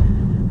there.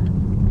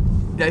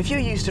 Now, if you're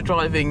used to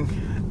driving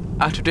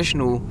a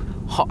traditional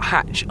hot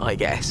hatch, I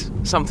guess,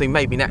 something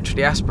maybe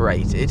naturally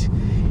aspirated,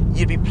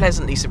 you'd be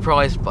pleasantly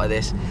surprised by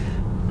this,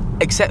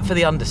 except for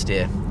the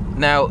understeer.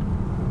 Now,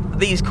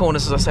 these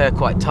corners, as I say, are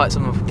quite tight,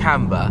 some of them are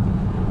camber,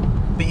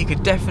 but you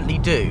could definitely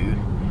do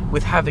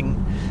with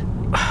having,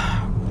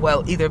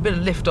 well, either a bit of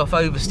lift-off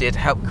oversteer to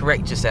help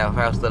correct yourself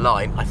out of the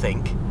line, I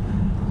think,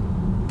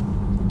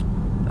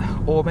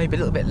 or maybe a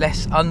little bit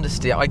less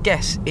understeer. I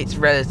guess it's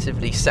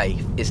relatively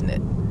safe, isn't it?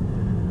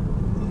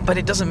 But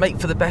it doesn't make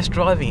for the best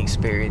driving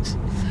experience.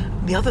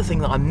 The other thing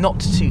that I'm not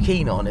too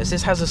keen on is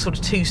this has a sort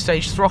of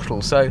two-stage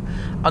throttle, so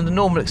under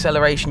normal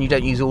acceleration you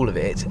don't use all of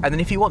it, and then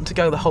if you want to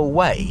go the whole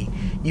way,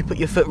 you put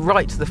your foot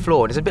right to the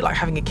floor, and it's a bit like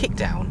having a kick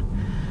down.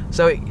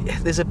 So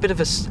there's a bit of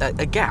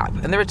a gap,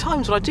 and there are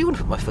times when I do want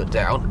to put my foot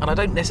down, and I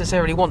don't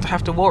necessarily want to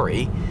have to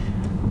worry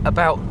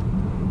about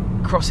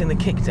crossing the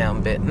kick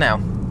down bit. Now,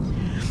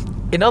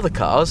 in other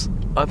cars,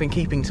 I've been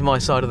keeping to my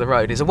side of the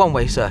road. It's a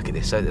one-way circuit,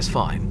 this, so that's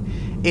fine.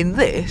 In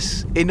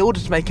this, in order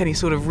to make any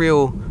sort of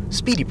real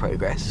speedy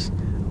progress,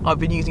 I've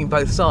been using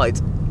both sides,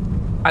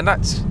 and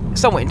that's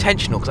somewhat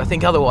intentional because I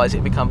think otherwise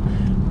it'd become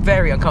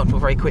very uncomfortable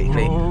very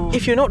quickly.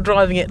 If you're not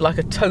driving it like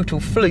a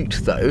total flute,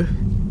 though,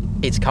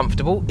 it's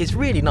comfortable, it's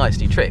really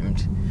nicely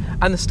trimmed,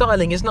 and the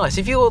styling is nice.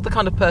 If you're the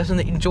kind of person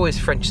that enjoys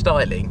French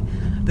styling,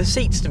 the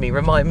seats to me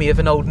remind me of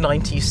an old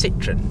 90s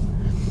Citroen.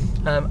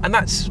 And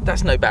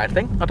that's no bad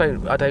thing. I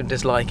don't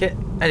dislike it,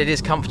 and it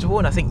is comfortable,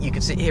 and I think you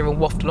could sit here and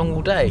waft along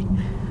all day.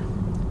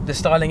 The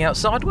styling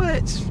outside, well,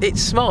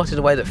 it's smart in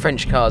a way that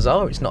French cars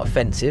are. It's not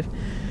offensive.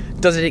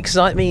 Does it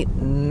excite me?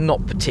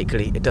 Not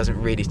particularly. It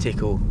doesn't really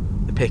tickle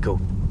the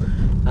pickle.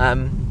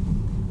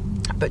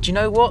 But you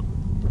know what?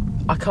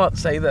 I can't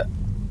say that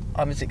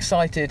I'm as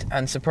excited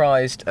and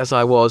surprised as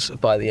I was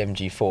by the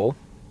MG4,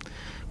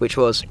 which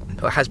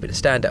has been a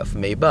standout for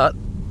me. But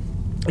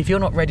if you're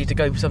not ready to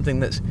go for something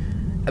that's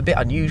a bit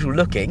unusual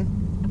looking,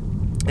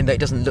 and that it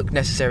doesn't look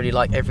necessarily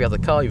like every other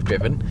car you've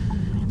driven,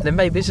 then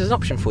maybe this is an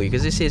option for you,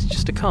 because this is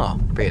just a car,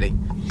 really.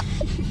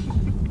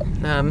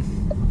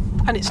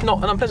 And it's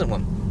not an unpleasant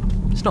one.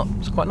 It's not.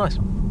 It's quite nice.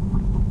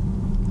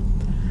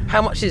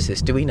 How much is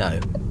this? Do we know?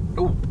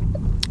 Ooh.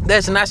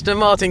 There's an Aston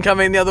Martin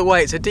coming the other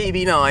way. It's a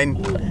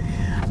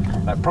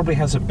DB9. That probably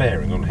has a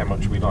bearing on how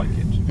much we like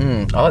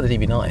it. I like the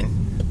DB9.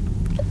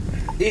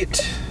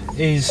 It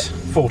is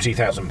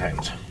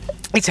 £40,000.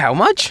 It's how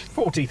much?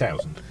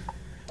 40,000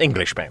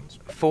 English pounds.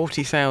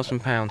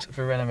 £40,000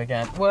 for Renault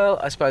Megane. Well,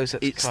 I suppose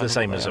it's the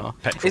same as a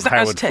Is that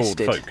as petrol-powered Ford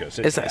tested? Focus.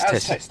 Is that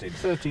as tested?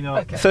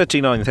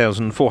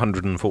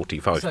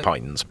 39,445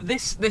 pounds.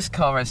 This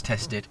car as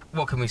tested,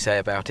 what can we say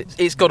about it?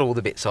 It's got all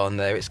the bits on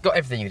there. It's got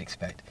everything you'd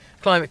expect.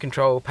 Climate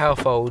control, power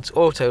folds,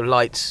 auto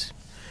lights,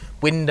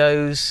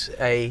 windows,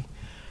 It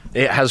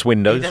has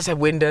windows. It does have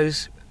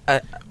windows.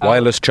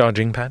 Wireless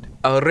charging pad.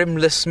 A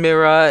rimless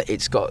mirror.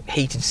 It's got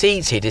heated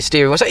seats, heated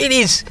steering wheel. So it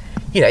is,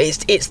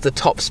 it's the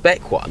top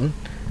spec one.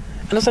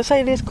 And as I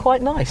say, it is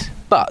quite nice.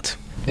 But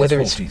whether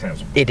it's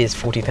 40,000. It is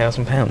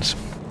 £40,000.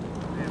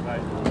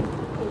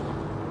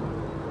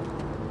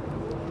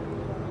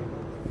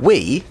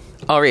 We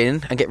are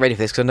in, and get ready for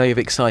this because I know you're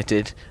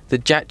excited, the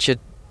Dacia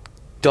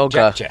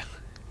Dogger.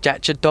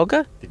 Dacia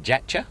Dogger? The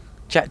Dacia?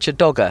 Dacia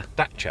Dogger.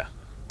 Dacia.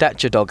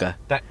 Dacia Dogger.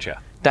 Dacia.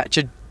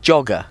 Dacia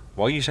Jogger.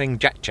 Why are you saying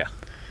Dacia?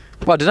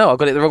 Well, I don't know, I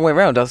got it the wrong way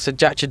around. I said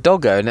Dacia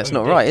Dogger, and that's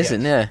not right, is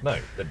it? Yeah. No,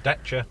 the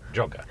Dacia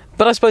Jogger.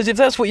 But I suppose if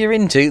that's what you're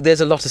into,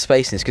 there's a lot of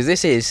space in this, because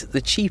this is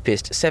the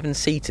cheapest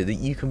 7-seater that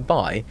you can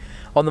buy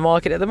on the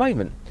market at the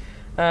moment.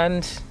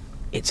 And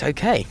it's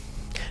okay.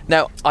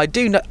 Now, I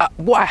do know,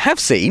 what I have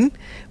seen,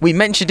 we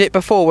mentioned it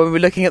before when we were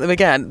looking at them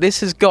again, this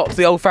has got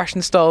the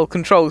old-fashioned style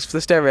controls for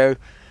the stereo.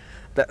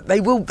 That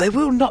they will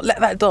not let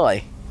that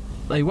die.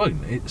 They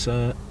won't. It's,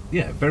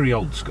 very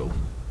old school.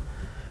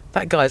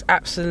 That guy has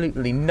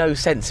absolutely no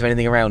sense of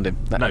anything around him.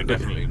 No,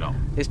 definitely not.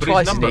 It's but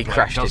twice his number he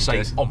crashed plate does say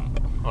into us.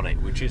 OMP on it,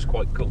 which is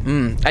quite cool.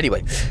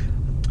 Anyway.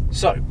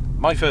 So,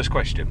 my first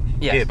question.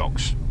 Yes.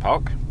 Gearbox.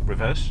 Park,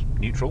 reverse,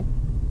 neutral,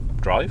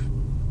 drive.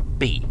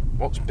 B.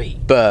 What's B?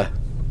 Burr.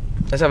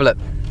 Let's have a look.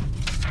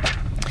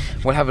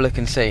 We'll have a look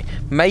and see.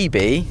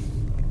 Maybe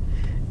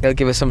they'll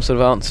give us some sort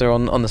of answer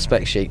on the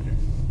spec sheet.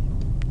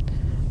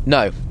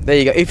 No. There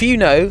you go. If you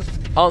know,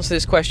 answer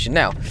this question.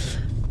 Now,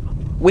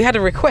 we had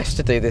a request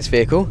to do this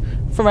vehicle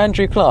from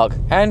Andrew Clark.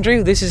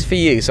 Andrew, this is for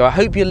you, so I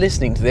hope you're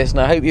listening to this and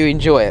I hope you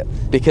enjoy it,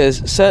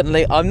 because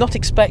certainly I'm not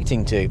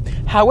expecting to.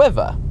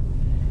 However,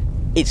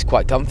 it's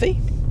quite comfy.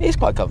 It's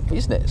quite comfy,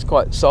 isn't it? It's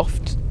quite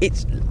soft.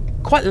 It's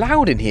quite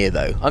loud in here,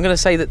 though. I'm going to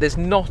say that there's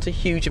not a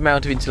huge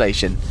amount of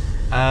insulation.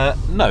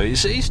 No,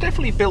 it's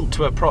definitely built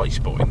to a price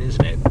point,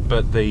 isn't it?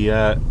 But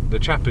the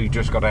chap who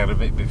just got out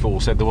of it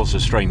before said there was a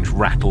strange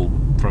rattle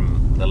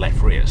from the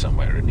left rear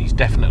somewhere, and he's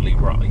definitely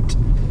right.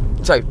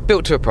 So,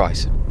 built to a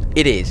price.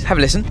 It is. Have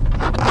a listen.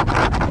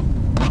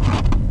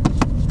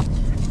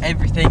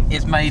 Everything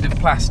is made of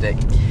plastic.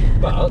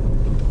 But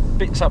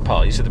bits up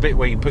high, so the bit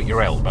where you put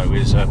your elbow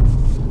is a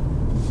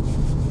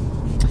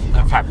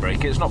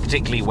fabric. It's not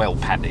particularly well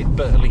padded,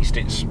 but at least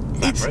it's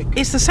fabric.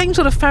 It's the same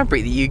sort of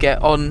fabric that you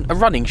get on a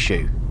running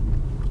shoe.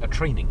 A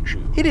training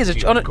shoe. It is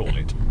call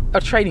it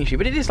a training shoe,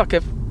 but it is like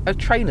a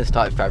trainer's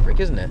type fabric,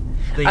 isn't it?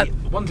 The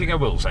one thing I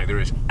will say, there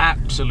is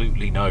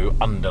absolutely no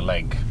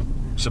underleg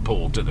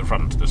support at the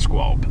front of the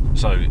squab,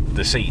 so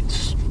the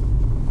seats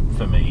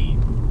for me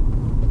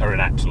are an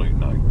absolute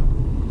no.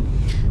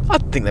 I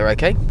think they're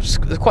okay.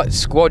 They're quite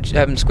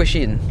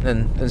squishy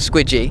and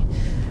squidgy.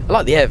 I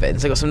like the air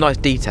vents. They've got some nice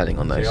detailing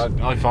on those. See,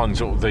 I find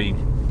sort of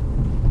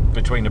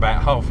between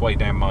about halfway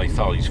down my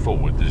thighs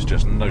forward, there's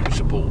just no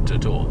support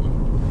at all,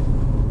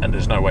 and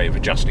there's no way of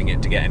adjusting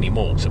it to get any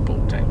more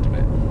support out of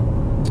it.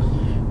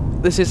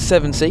 This is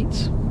 7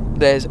 seats.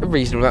 There's a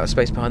reasonable amount of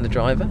space behind the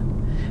driver.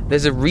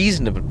 There's a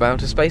reasonable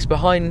amount of space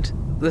behind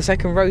the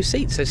second row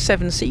seat, so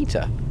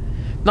 7-seater.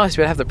 Nice to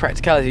be able to have the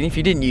practicality, and if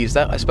you didn't use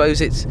that, I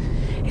suppose it's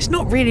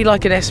not really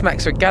like an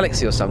S-Max or a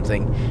Galaxy or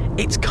something.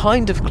 It's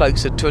kind of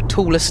closer to a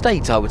tall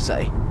estate, I would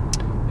say.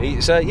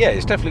 It's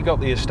it's definitely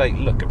got the estate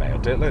look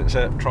about it. Let's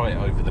try it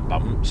over the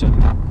bumps,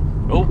 and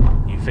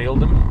you feel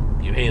them,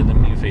 you hear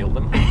them, you feel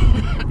them.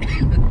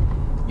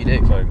 You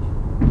do. So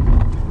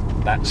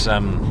that's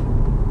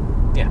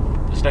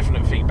there's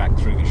definite feedback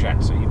through the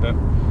chassis, but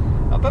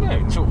I don't know,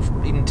 in sort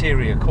of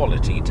interior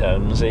quality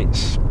terms,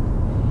 it's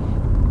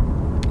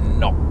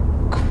not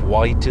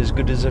quite as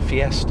good as a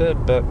Fiesta,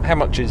 but how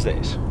much is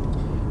this?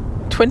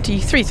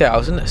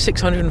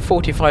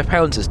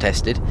 £23,645 as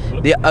tested,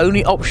 the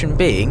only option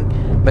being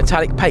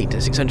metallic paint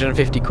at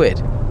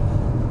 £650.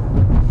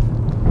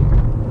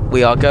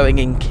 We are going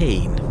in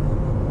keen.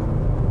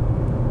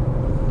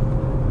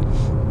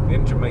 The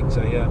engine makes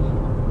a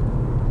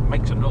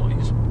makes a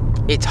noise.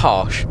 It's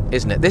harsh,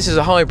 isn't it? This is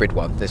a hybrid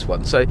one, this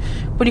one. So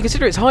when you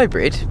consider it's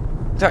hybrid,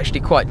 it's actually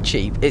quite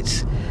cheap.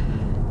 It's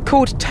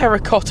called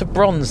terracotta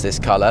bronze, this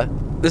colour.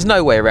 There's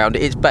no way around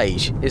it. It's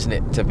beige, isn't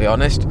it, to be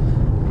honest?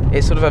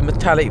 It's sort of a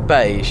metallic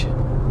beige.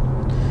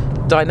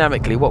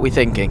 Dynamically, what are we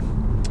thinking?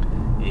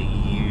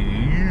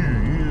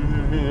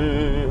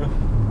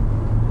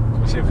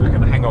 See if we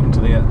can hang on to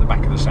the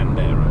back of the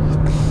Sandero.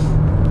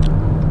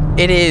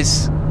 It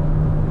is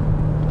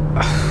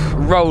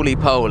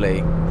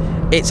roly-poly.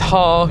 It's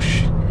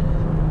harsh.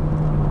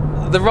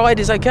 The ride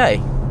is okay.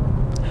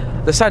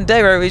 The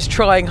Sandero is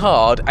trying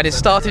hard and is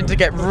starting to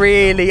get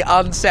really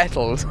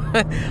unsettled. We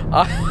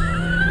are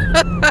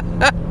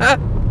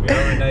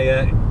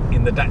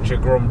in the Dacia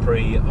Grand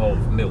Prix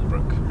of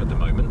Millbrook at the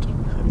moment.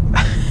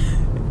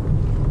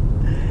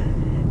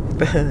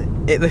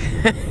 The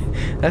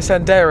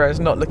Sandero is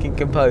not looking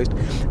composed.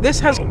 This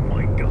has... Oh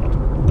my god.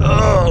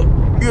 Oh,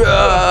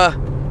 yeah.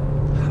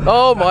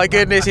 Oh my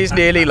goodness, he's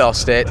nearly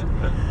lost it.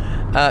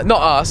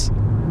 Not us,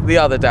 the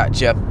other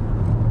Dacia.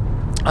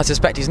 I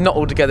suspect he's not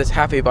altogether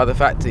happy by the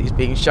fact that he's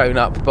being shown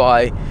up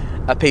by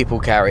a people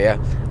carrier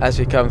as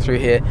we come through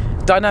here.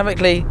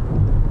 Dynamically,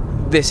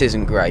 this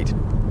isn't great,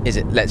 is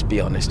it? Let's be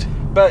honest.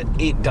 But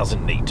it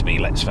doesn't need to be,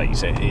 let's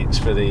face it. It's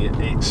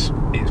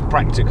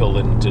practical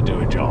and to do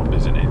a job,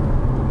 isn't it?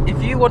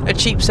 If you want a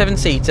cheap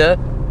 7-seater,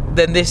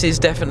 then this is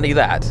definitely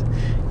that.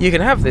 You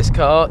can have this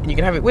car, and you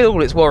can have it with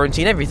all its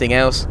warranty and everything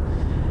else,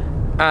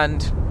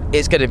 and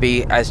it's going to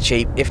be as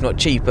cheap, if not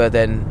cheaper,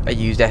 than a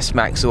used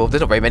S-Max, or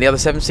there's not very many other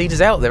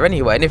 7-seaters out there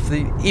anyway, and if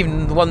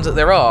even the ones that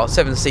there are,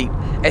 7-seat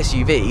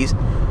SUVs,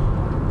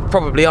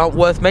 probably aren't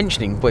worth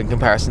mentioning in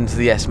comparison to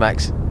the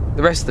S-Max.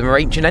 The rest of them are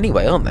ancient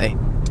anyway, aren't they?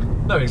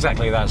 No,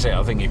 exactly, that's it.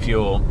 I think if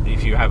you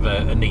have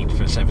a need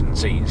for 7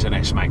 seats, an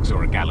S-Max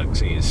or a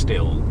Galaxy is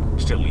still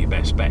your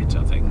best bet,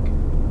 I think.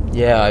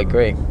 Yeah, I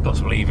agree.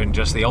 Possibly even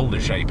just the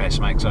older shape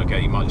S-Max.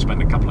 Okay, you might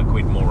spend a couple of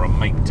quid more on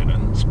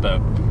maintenance,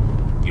 but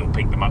you'll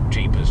pick them up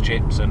cheap as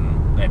chips,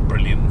 and they're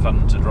brilliant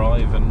fun to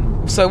drive.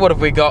 And so what have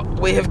we got?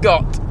 We have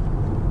got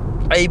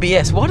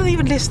ABS. Why do they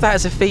even list that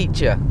as a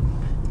feature?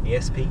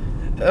 ESP?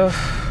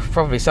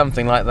 Probably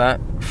something like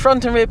that.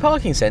 Front and rear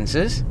parking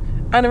sensors,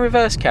 and a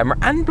reverse camera,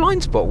 and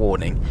blind spot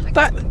warning.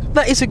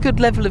 That is a good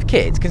level of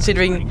kit,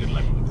 considering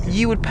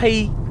you would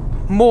pay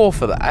more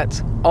for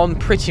that on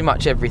pretty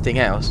much everything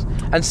else,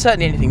 and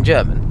certainly anything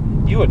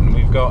German. You wouldn't.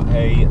 We've got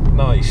a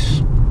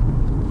nice,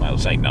 well,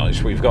 say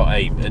nice, we've got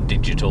a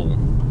digital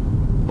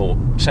or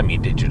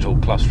semi-digital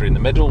cluster in the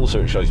middle, so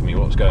it shows me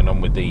what's going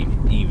on with the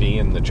EV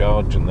and the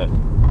charge and the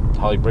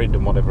hybrid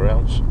and whatever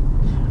else.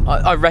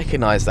 I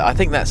recognise that. I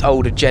think that's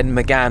older Jen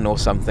McGann or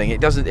something.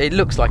 It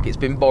looks like it's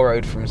been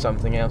borrowed from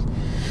something else.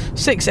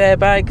 6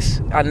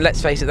 airbags, and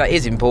let's face it, that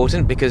is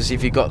important, because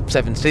if you've got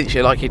 7 seats,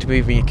 you're likely to be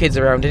moving your kids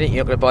around in it.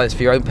 You're not going to buy this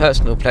for your own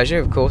personal pleasure,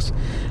 of course,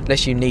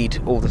 unless you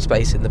need all the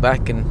space in the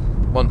back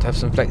and want to have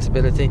some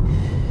flexibility.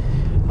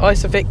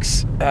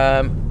 Isofix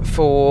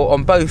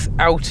on both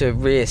outer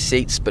rear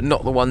seats, but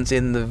not the ones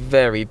in the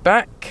very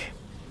back.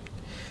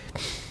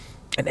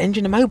 An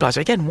engine immobiliser.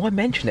 Again, why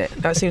mention it?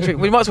 That seems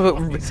we might as well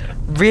put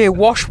rear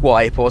wash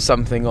wipe or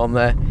something on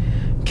there.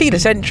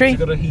 Keyless entry. It's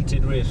got a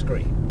heated rear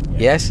screen.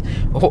 Yes.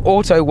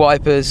 Auto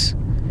wipers,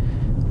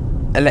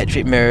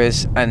 electric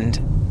mirrors, and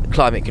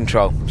climate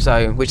control.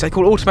 So, which they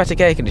call automatic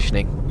air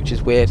conditioning, which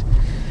is weird.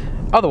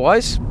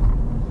 Otherwise,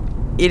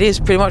 it is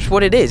pretty much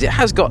what it is. It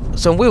has got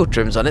some wheel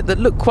trims on it that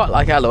look quite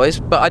like alloys,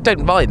 but I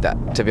don't mind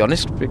that, to be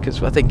honest,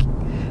 because I think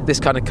this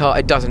kind of car,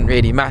 it doesn't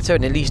really matter,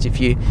 and at least if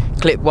you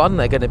clip one,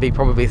 they're going to be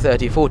probably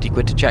 30-40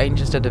 quid to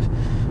change instead of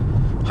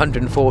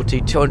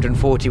 140,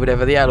 240,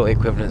 whatever the alloy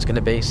equivalent's going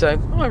to be.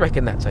 So I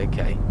reckon that's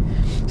okay.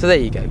 So there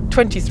you go,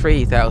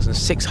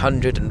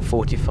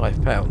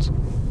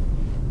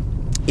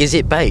 £23,645. Is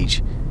it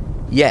beige?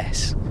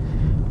 Yes.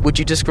 Would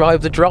you describe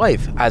the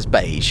drive as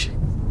beige?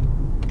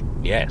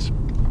 Yes.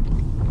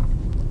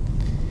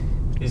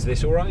 Is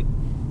this all right?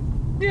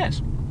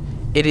 Yes.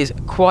 It is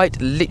quite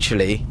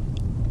literally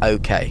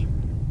okay.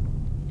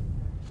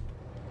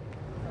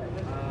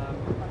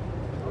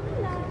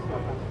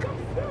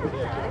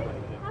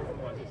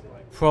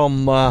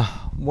 From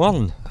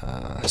one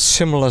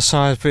similar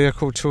sized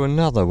vehicle to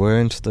another, we're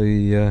into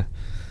the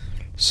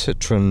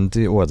Citroen,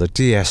 the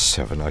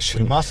DS7.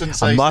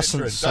 I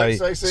mustn't say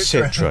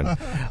Citroen.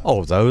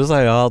 Although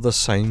they are the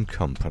same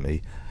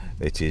company.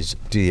 It is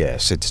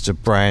DS. It is a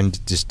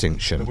brand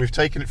distinction. We've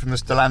taken it from the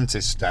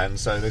Stellantis stand,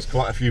 so there's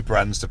quite a few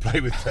brands to play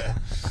with there.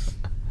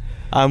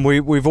 And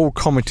we've all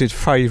commented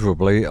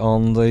favourably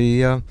on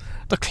the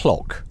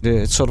clock.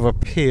 It sort of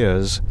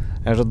appears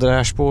out of the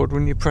dashboard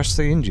when you press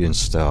the engine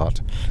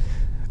start.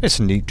 It's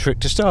a neat trick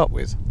to start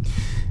with.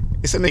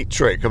 It's a neat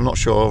trick. I'm not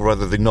sure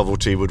whether the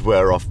novelty would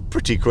wear off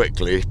pretty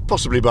quickly,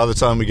 possibly by the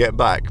time we get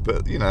back,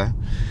 but you know,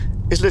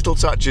 it's little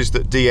touches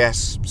that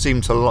DS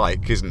seem to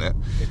like, isn't it?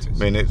 It is.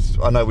 I mean,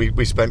 I know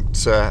we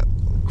spent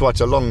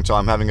quite a long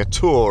time having a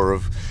tour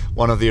of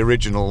one of the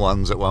original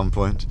ones at one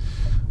point,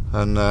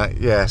 and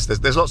yes,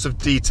 there's lots of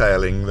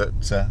detailing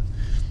that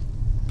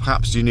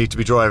perhaps you need to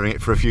be driving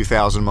it for a few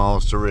thousand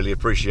miles to really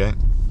appreciate.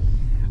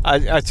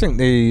 I think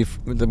the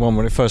one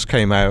when it first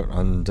came out,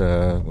 and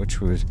which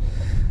was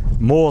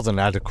more than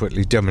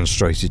adequately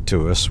demonstrated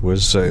to us,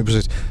 was it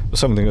was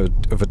something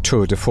of a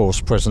tour de force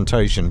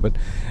presentation, but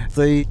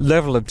the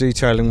level of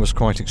detailing was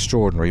quite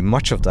extraordinary.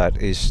 Much of that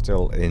is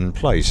still in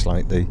place,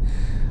 like the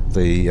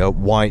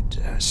white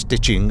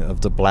stitching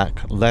of the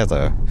black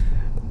leather,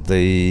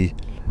 the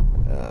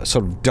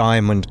sort of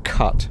diamond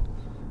cut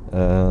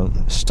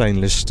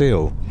stainless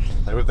steel.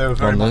 They were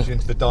very much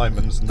into the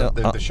diamonds and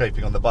the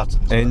shaping on the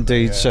buttons.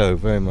 Indeed, so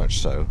very much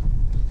so.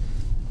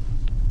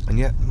 And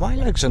yet my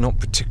legs are not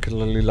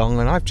particularly long,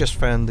 and I've just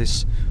found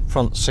this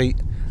front seat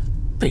a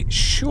bit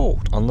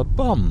short on the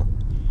bum.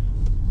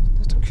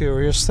 That's a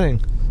curious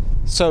thing.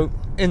 So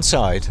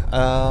inside,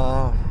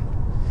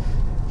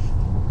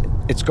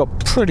 it's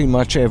got pretty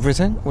much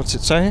everything. What's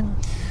it saying?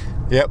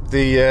 Yep,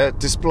 the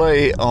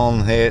display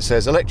on here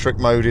says electric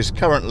mode is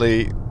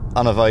currently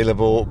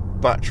unavailable,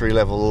 battery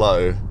level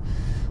low.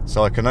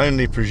 So I can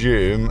only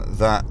presume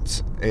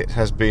that it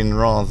has been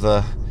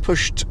rather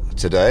pushed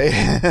today,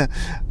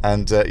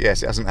 and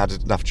yes, it hasn't had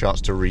enough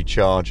chance to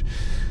recharge.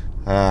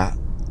 Well,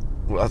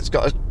 it's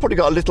probably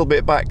got a little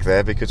bit back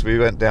there because we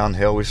went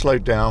downhill. We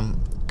slowed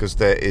down because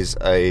there is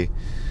a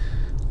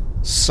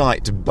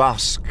sight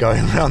bus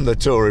going around the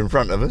tour in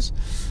front of us,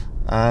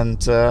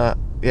 and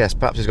yes,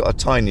 perhaps it's got a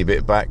tiny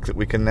bit back that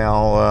we can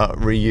now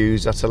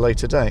reuse at a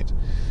later date.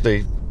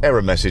 The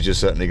error message has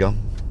certainly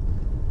gone.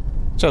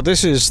 So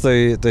this is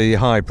the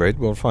hybrid.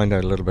 We'll find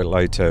out a little bit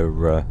later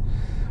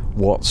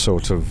what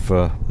sort of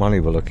money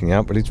we're looking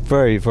at, but it's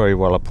very, very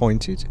well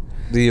appointed.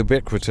 The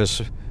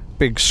ubiquitous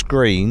big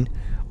screen,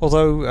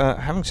 although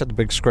having said the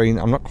big screen,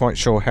 I'm not quite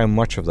sure how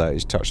much of that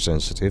is touch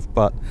sensitive,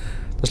 but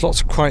there's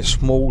lots of quite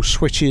small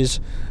switches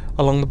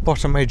along the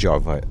bottom edge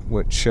of it,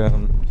 which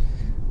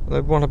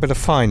they want a bit of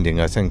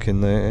finding, I think,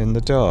 in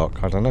the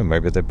dark. I don't know,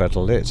 maybe they're better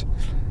lit.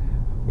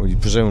 Well, you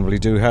presumably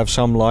do have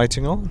some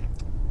lighting on?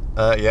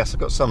 Yes, I've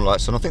got some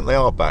lights on. I think they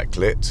are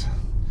backlit.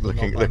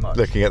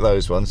 Looking at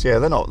those ones, yeah,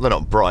 they're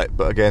not bright,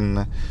 but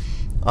again,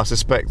 I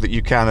suspect that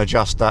you can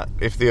adjust that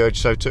if the urge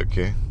so took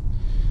you.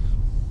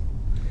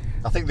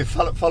 I think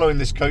following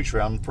this coach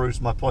round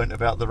proves my point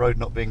about the road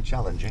not being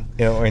challenging.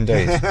 Yeah, well,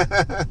 indeed. It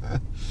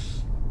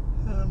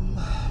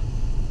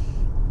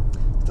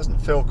doesn't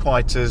feel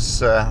quite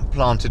as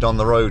planted on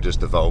the road as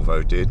the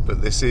Volvo did,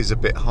 but this is a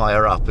bit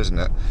higher up, isn't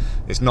it?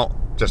 It's not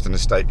just an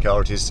estate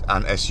car, it is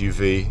an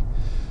SUV.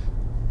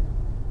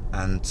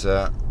 And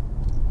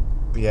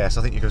yes,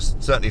 I think you can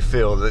certainly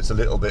feel that it's a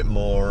little bit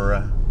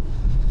more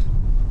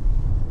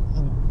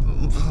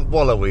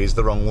wallowy is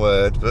the wrong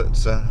word,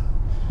 but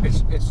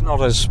it's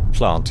not as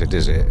planted,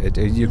 is it?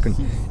 You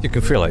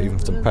can feel it even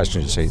from the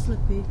passenger seat.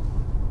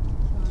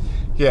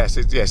 Yes,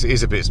 it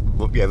is a bit.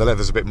 Yeah, the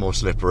leather's a bit more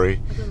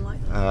slippery. I don't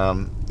like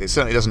that. It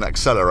certainly doesn't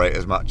accelerate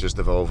as much as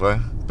the Volvo,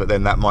 but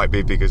then that might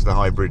be because the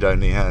hybrid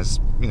only has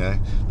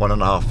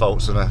 1.5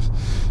 volts and a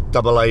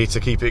AA to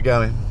keep it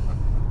going.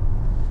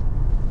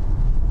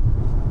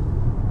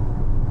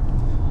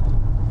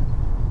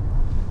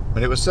 I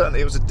mean, it was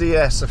a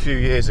DS a few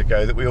years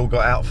ago that we all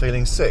got out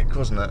feeling sick,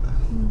 wasn't it?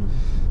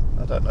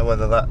 I don't know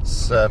whether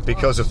that's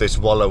because of this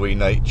wallowy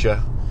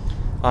nature.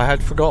 I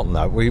had forgotten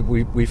that.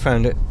 We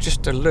found it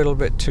just a little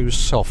bit too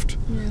soft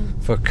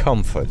for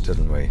comfort,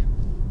 didn't we?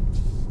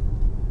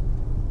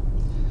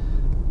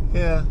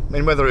 Yeah, I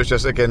mean, whether it's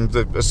just, again,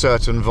 a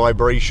certain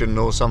vibration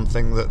or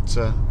something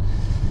that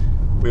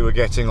we were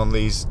getting on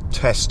these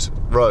test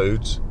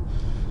roads,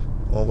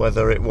 or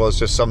whether it was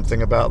just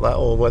something about that,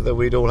 or whether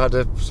we'd all had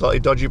a slightly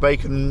dodgy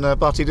bacon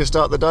butty to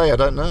start the day, I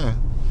don't know.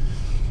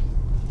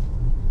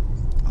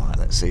 All right,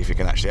 let's see if we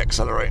can actually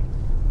accelerate.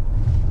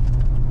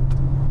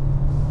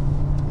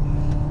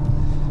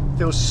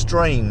 Feels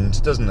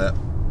strained, doesn't it?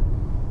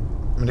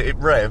 I mean, it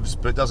revs,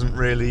 but doesn't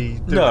really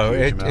do No, a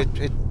huge amount.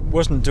 it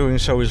wasn't doing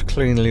so as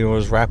cleanly or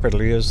as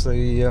rapidly as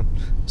the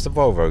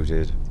Volvo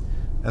did.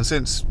 And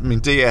since, I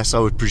mean, DS, I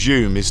would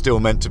presume, is still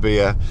meant to be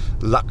a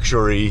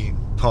luxury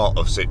part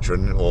of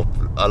Citroën, or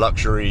a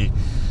luxury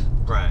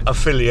brand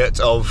affiliate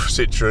of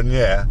Citroën,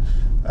 yeah.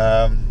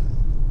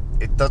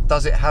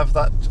 Does it have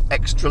that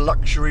extra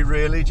luxury,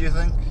 really, do you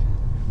think?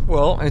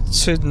 Well,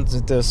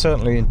 they're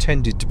certainly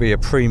intended to be a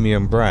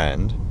premium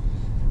brand.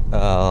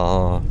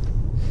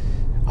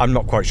 I'm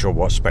not quite sure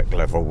what spec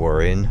level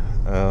we're in,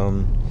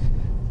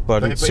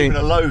 but even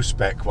a low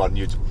spec one,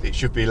 it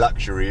should be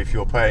luxury if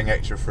you're paying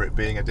extra for it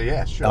being a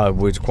DS, sure. I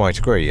would quite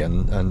agree,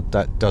 and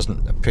that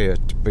doesn't appear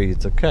to be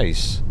the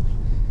case.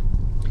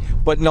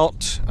 But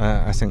not,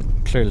 I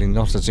think, clearly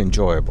not as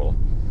enjoyable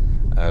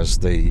as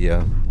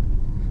the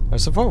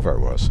Volvo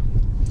was.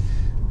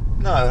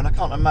 No, and I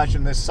can't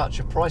imagine there's such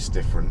a price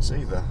difference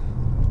either.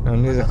 No,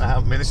 neither.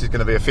 I mean, this is going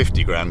to be a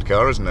 50 grand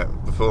car, isn't it?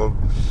 Before,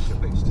 I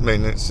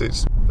mean, it's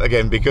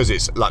again, because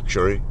it's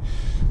luxury,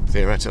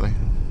 theoretically.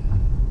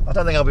 I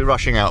don't think I'll be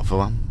rushing out for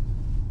one.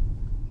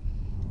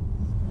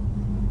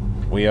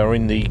 We are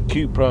in the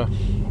Cupra.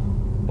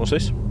 What's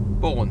this?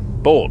 Bourne.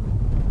 Bourne.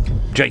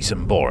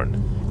 Jason Bourne.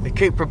 The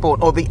Cupra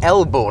Born, or the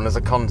L-Born as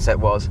a concept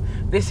was.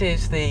 This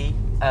is the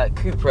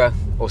Cupra,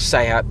 or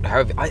Seat,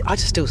 however, I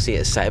just still see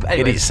it as Seat. But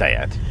anyways, It is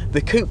Seat.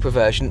 the Cupra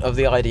version of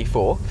the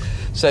ID4.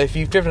 So if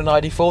you've driven an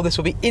ID4, this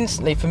will be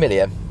instantly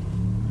familiar.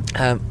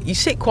 You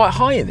sit quite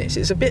high in this.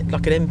 It's a bit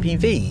like an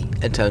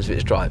MPV in terms of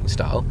its driving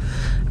style.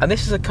 And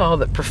this is a car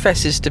that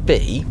professes to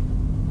be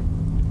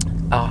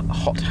a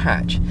hot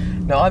hatch.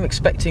 Now I'm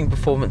expecting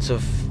performance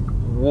of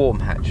warm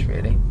hatch,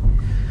 really.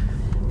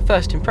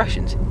 First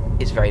impressions,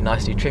 it's very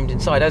nicely trimmed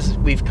inside, as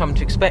we've come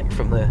to expect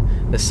from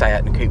the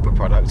Seat and Cupra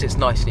products. It's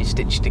nicely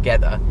stitched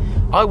together.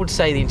 I would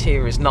say the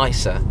interior is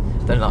nicer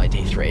than an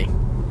ID3.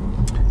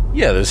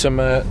 Yeah, there's some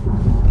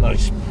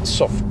nice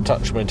soft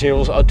touch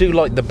materials. I do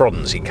like the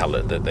bronzy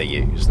colour that they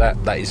use. That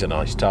is a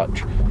nice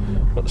touch.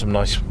 Got some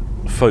nice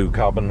faux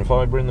carbon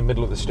fibre in the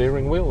middle of the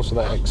steering wheel, so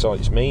that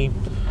excites me.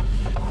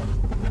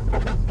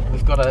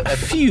 We've got A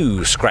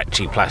few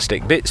scratchy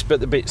plastic bits, but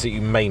the bits that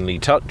you mainly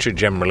touch are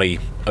generally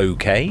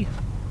okay.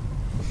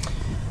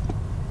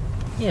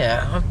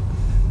 Yeah,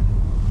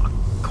 I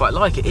quite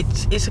like it.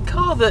 It's a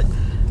car that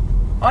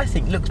I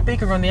think looks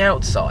bigger on the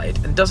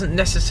outside and doesn't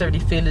necessarily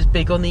feel as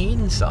big on the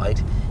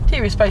inside.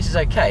 Interior space is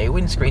okay,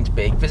 windscreen's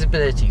big,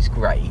 visibility's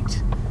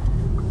great.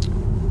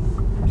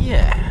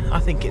 Yeah, I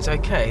think it's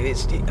okay.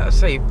 I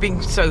say,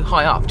 being so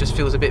high up just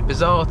feels a bit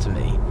bizarre to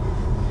me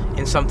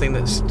in something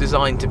that's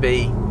designed to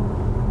be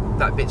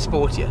that bit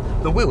sportier.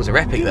 The wheels are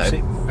epic though. You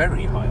sit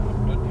very high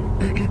up,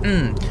 don't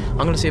you? I'm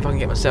going to see if I can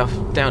get myself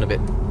down a bit.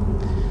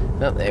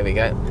 Oh, there we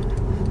go.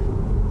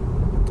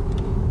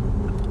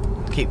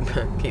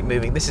 Keep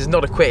moving. This is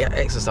not a quick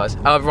exercise.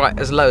 Oh, right,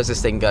 as low as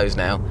this thing goes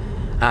now,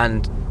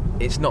 and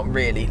it's not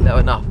really low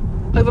enough.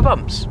 Over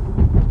bumps.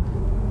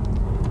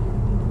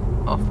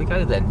 Off we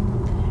go then.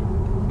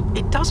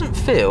 It doesn't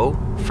feel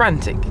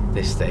frantic,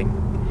 this thing.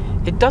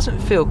 It doesn't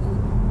feel...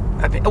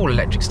 I mean, all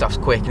electric stuff's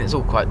quick and it's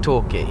all quite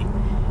torquey.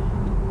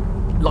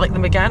 Like the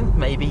Megane?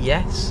 Maybe,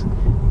 yes.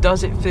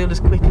 Does it feel as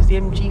quick as the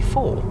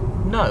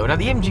MG4? No. Now,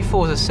 the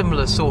MG4 is a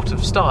similar sort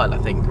of style, I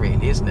think,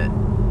 really, isn't it?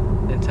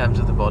 In terms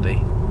of the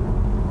body.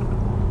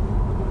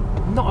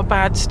 Not a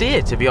bad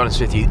steer, to be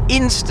honest with you.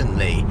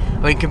 Instantly,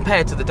 I mean,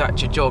 compared to the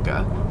Dacia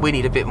Jogger, we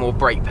need a bit more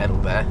brake pedal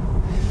there.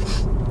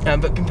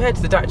 But compared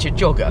to the Dacia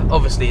Jogger,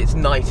 obviously it's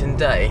night and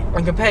day.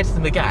 And compared to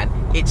the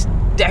Megane, it's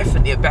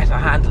definitely a better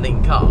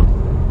handling car.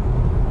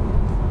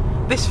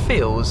 This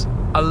feels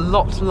a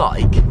lot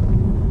like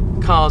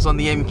cars on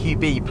the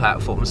MQB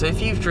platform. So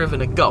if you've driven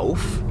a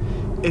Golf,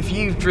 if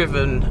you've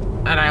driven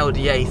an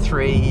Audi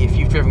A3, if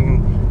you've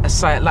driven a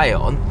Seat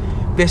Leon,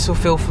 this will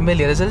feel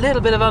familiar. There's a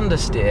little bit of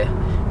understeer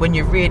when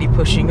you're really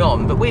pushing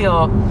on, but we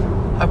are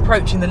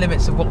approaching the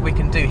limits of what we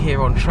can do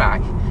here on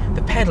track.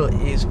 The pedal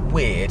is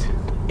weird.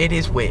 It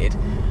is weird.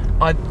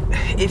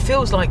 It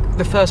feels like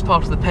the first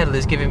part of the pedal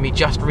is giving me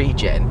just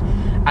regen,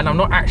 and I'm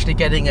not actually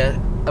getting a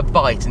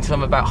bite until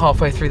I'm about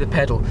halfway through the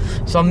pedal.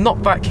 So I'm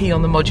not that keen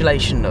on the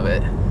modulation of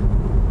it.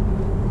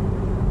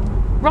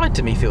 Ride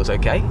to me feels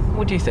okay.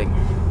 What do you think?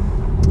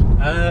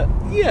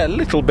 Yeah, a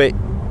little bit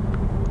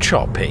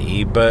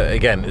choppy, but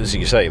again, as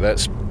you say,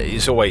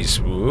 it's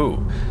always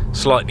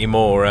slightly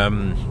more.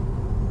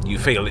 You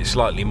feel it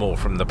slightly more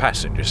from the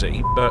passenger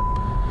seat, but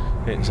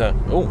it's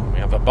we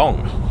have a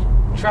bong.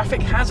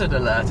 Traffic hazard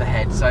alert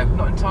ahead, so I'm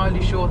not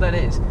entirely sure what that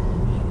is.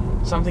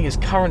 Something is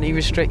currently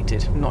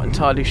restricted. I'm not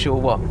entirely sure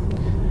what.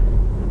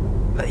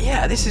 But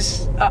yeah, this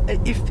is.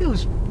 It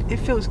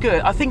feels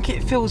good. I think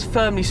it feels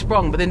firmly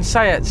sprung, but then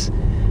Seats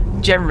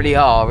generally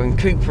are, and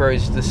Cupra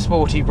is the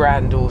sporty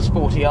brand or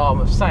sporty arm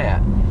of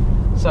Seat.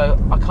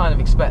 So I kind of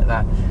expect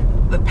that.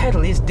 The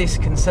pedal is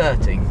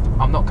disconcerting,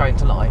 I'm not going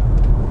to lie.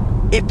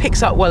 It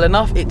picks up well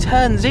enough, it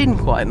turns in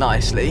quite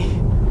nicely.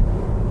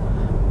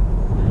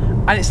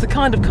 And it's the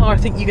kind of car I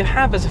think you can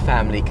have as a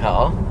family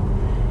car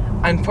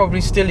and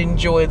probably still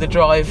enjoy the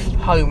drive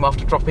home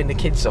after dropping the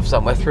kids off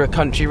somewhere through a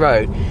country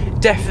road.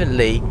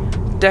 Definitely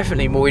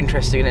more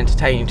interesting and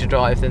entertaining to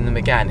drive than the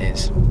Megane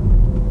is.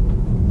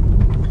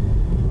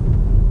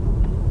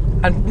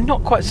 And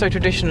not quite so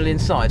traditional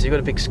inside. So you've got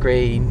a big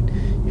screen,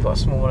 you've got a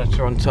small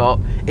monitor on top.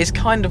 It's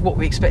kind of what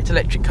we expect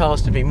electric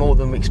cars to be, more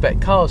than we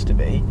expect cars to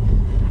be.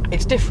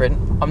 It's different.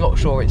 I'm not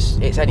sure it's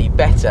any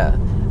better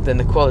than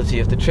the quality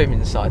of the trim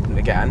inside the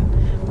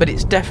Megane, but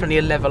it's definitely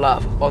a level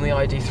up on the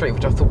ID3,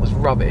 which I thought was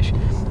rubbish.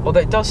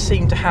 Although it does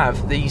seem to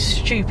have these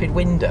stupid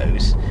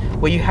windows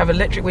where you have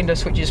electric window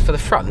switches for the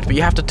front, but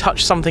you have to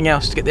touch something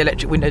else to get the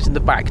electric windows in the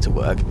back to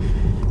work,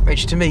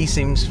 which to me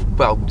seems,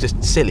 well,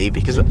 just silly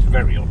because it's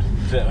very odd.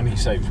 It only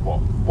saves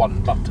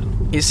one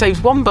button. It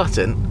saves one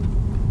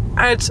button,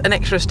 adds an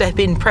extra step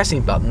in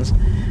pressing buttons,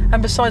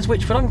 and besides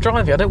which, when I'm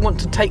driving, I don't want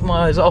to take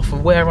my eyes off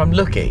of where I'm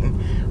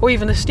looking, or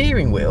even the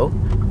steering wheel,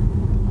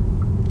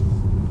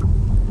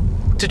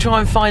 to try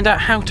and find out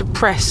how to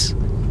press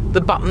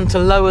the button to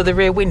lower the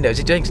rear windows.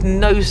 It makes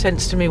no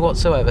sense to me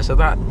whatsoever, so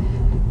that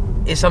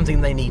is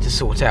something they need to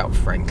sort out,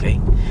 frankly.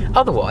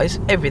 Otherwise,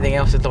 everything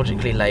else is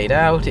logically laid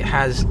out. It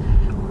has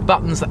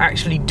buttons that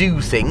actually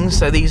do things,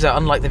 so these are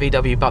unlike the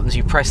VW buttons,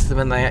 you press them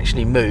and they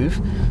actually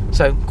move,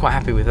 so quite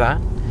happy with that.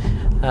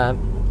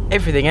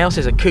 Everything else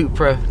is a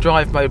Cupra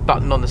drive mode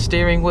button on the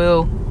steering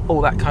wheel,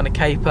 all that kind of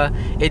caper.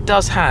 It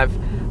does have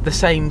the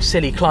same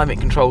silly climate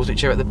controls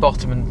which are at the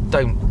bottom and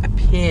don't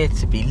appear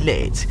to be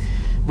lit,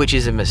 which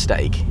is a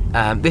mistake.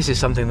 This is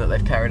something that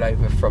they've carried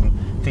over from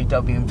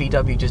VW, and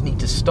VW just need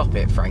to stop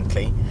it,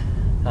 frankly.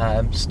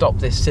 Stop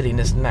this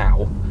silliness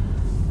now.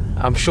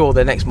 I'm sure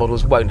the next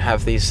models won't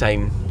have these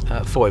same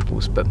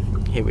foibles, but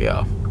here we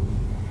are.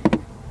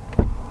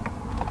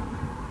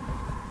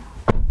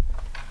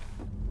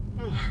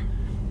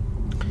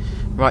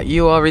 Right,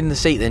 you are in the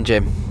seat then,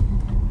 Jim.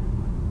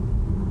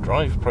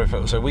 Drive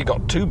profile. So we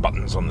got 2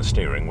 buttons on the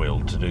steering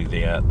wheel to do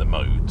the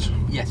modes.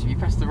 Yes, if you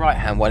press the right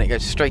hand one, it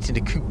goes straight into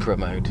Cupra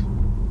mode.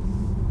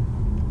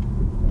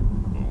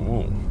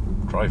 Ooh,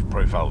 drive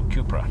profile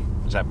Cupra.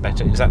 Is that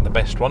better? Is that the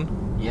best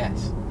one?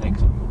 Yes.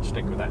 Excellent. We'll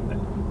stick with that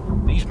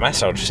then. These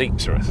massage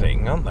seats are a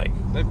thing, aren't they?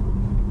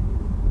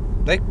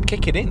 They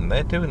kick it in.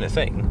 They're doing a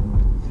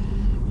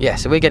thing. Yeah,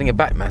 so we're getting a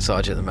back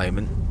massage at the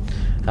moment,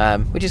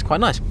 which is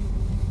quite nice.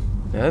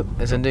 Oh,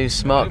 there's a new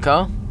smart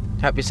car.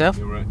 Help yourself.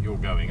 You're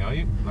going, are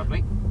you?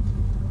 Lovely.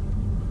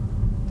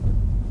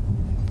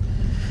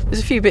 There's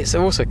a few bits that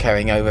are also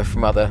carrying over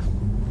from other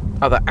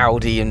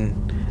Audi and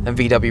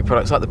VW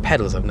products, like the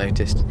pedals I've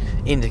noticed.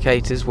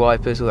 Indicators,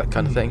 wipers, all that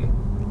kind of thing.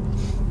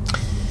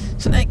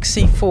 It's an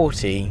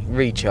XC40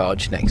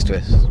 Recharge next to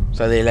us,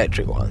 so the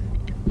electric one.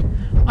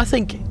 I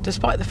think,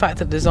 despite the fact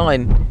that the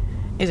design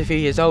is a few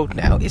years old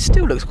now, it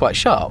still looks quite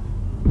sharp.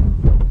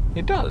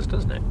 It does,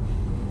 doesn't it?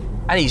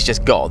 And he's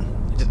just gone.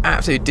 Just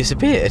absolutely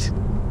disappeared.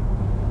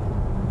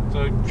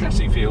 So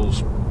chassis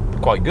feels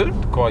quite good,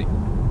 quite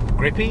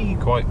grippy,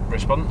 quite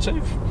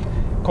responsive,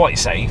 quite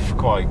safe,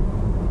 quite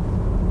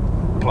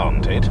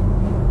planted.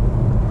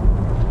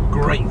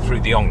 Great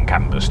through the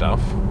on-camber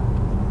stuff.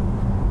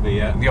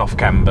 The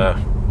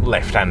off-camber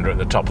left-hander at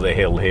the top of the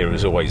hill here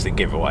is always the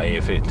giveaway.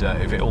 If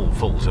it all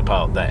falls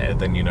apart there,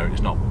 then you know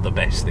it's not the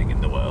best thing in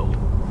the world.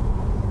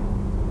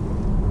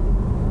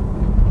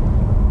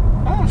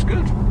 Oh, that's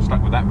good.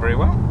 Stuck with that very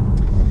well.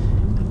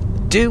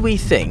 Do we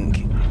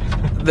think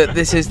that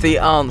this is the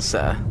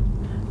answer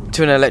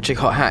to an electric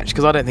hot hatch?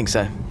 Because I don't think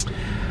so.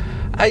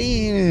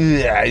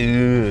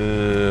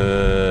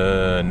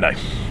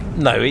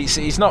 No,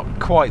 it's not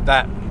quite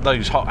that.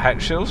 Those hot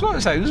hatch seals, like I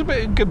say, there's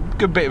a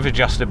good bit of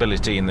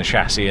adjustability in the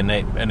chassis, and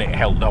it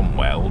held on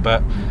well.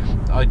 But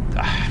I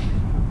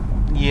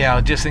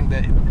just think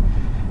that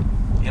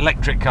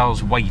electric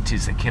cars' weight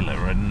is the killer,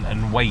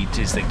 and weight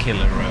is the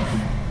killer of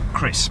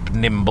crisp,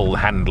 nimble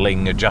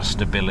handling,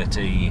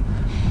 adjustability.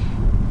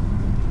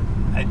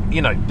 And,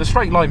 you know, the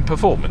straight line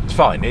performance,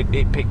 fine,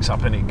 it picks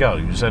up and it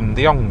goes, and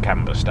the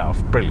on-camber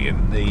stuff,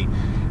 brilliant.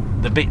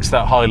 The bits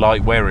that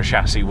highlight where a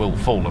chassis will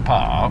fall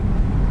apart,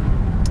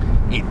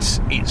 it's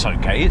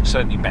okay. It's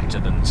certainly better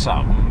than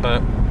some,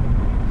 but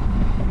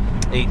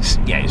it's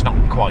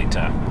not quite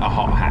a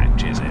hot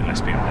hatch, is it?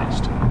 Let's be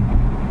honest.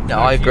 No,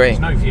 I agree. It's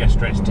no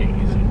Fiesta ST,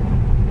 is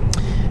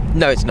it?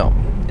 No, it's not.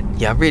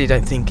 Yeah, I really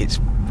don't think it's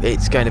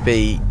going to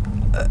be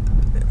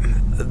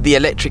the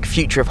electric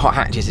future of hot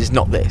hatches is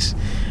not this.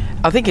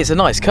 I think it's a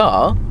nice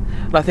car,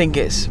 and I think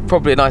it's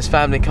probably a nice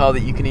family car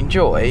that you can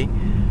enjoy,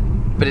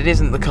 but it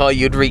isn't the car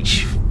you'd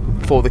reach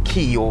for the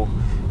key or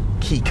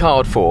key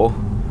card for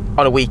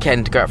on a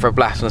weekend to go out for a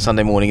blast on a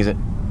Sunday morning, is it?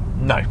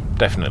 No,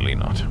 definitely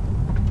not.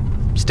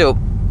 Still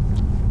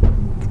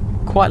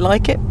quite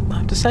like it, I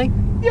have to say.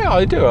 Yeah,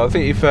 I do. I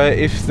think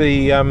if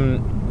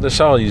the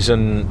size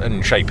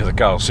and shape of the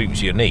car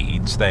suits your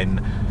needs,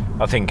 then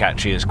I think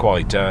actually it's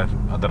quite, I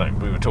don't know,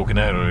 we were talking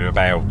earlier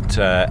about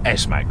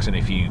S-Max, and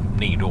if you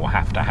need or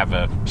have to have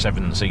a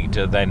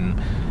 7-seater,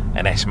 then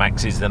an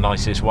S-Max is the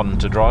nicest one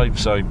to drive.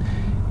 So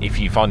if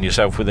you find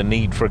yourself with a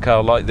need for a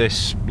car like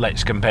this,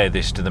 let's compare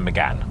this to the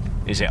Megane.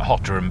 Is it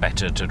hotter and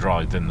better to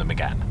drive than the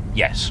Megane?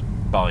 Yes,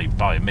 by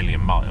a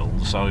million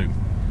miles. So,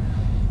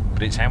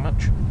 but it's how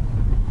much?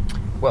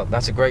 Well,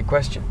 that's a great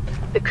question.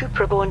 The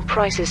Cupra-born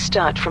prices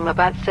start from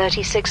about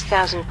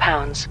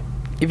 £36,000.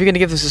 If you're going to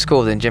give this a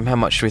score then, Jim, how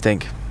much do we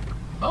think?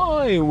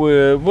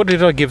 What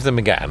did I give the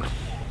Megane?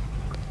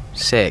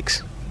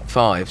 6.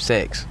 5,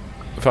 6.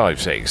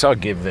 5, 6.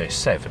 I'd give this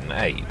 7,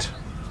 8.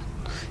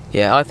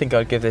 Yeah, I think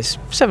I'd give this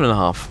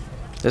 7.5.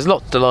 There's a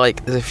lot to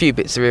like. There's a few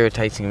bits that are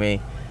irritating me.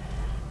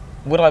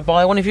 Would I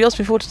buy one? If you asked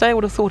me before today, I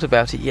would have thought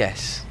about it,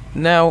 yes.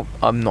 Now,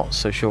 I'm not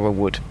so sure I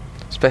would.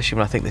 Especially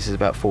when I think this is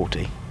about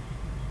 40.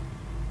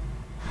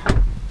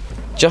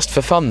 Just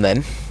for fun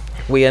then,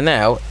 we are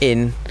now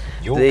in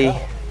Your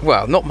car?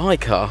 Well, not my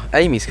car,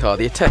 Amy's car,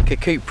 the Ateca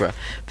Cupra.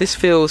 This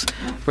feels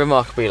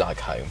remarkably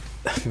like home.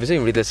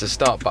 Presumably there's a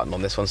start button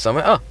on this one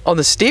somewhere. Oh, on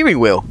the steering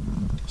wheel.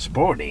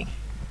 Sporty.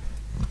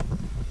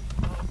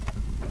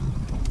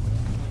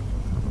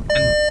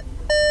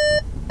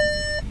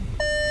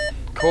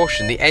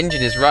 Caution, the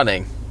engine is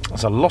running.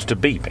 There's a lot of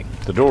beeping.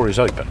 The door is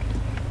open.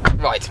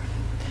 Right.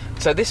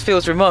 So this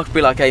feels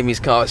remarkably like Amy's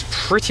car. It's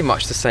pretty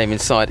much the same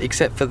inside,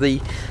 except for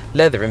the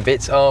leather and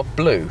bits are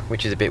blue,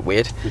 which is a bit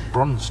weird. With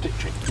bronze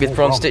stitching. With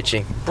bronze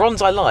stitching.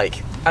 Bronze I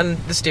like. and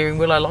the steering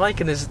wheel I like,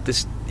 and this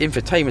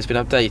infotainment's been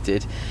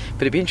updated,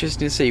 but it'd be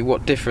interesting to see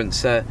what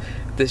difference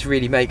this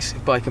really makes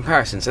by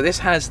comparison. So this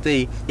has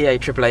the EA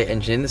 888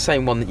 engine, the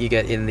same one that you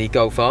get in the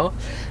Golf R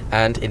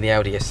and in the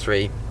Audi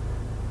S3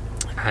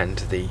 and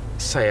the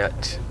Seat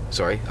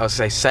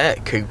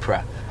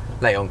Cupra,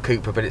 Leon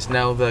Cupra, but it's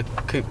now the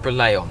Cupra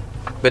Leon.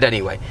 But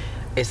anyway,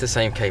 it's the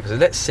same cable. So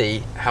let's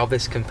see how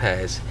this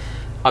compares.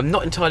 I'm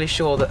not entirely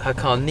sure that her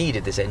car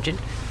needed this engine,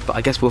 but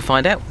I guess we'll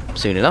find out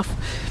soon enough.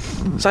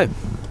 So,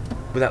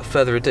 without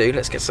further ado,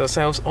 let's get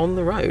ourselves on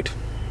the road.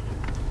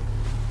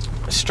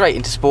 Straight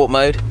into sport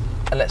mode,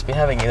 and let's be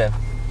having you then.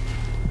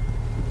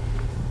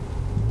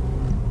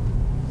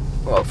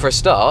 Well, for a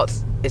start,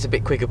 it's a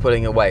bit quicker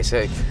pulling away,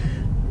 so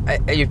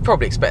you'd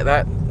probably expect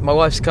that. My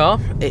wife's car,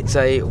 it's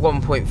a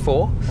 1.4,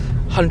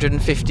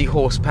 150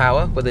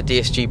 horsepower with a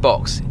DSG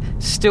box.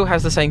 Still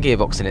has the same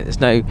gearbox in it, there's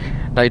no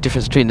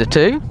difference between the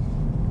two.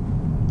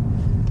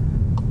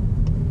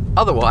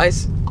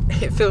 Otherwise,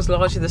 it feels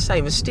largely the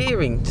same. The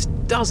steering just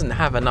doesn't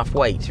have enough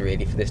weight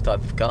really for this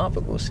type of car,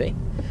 but we'll see.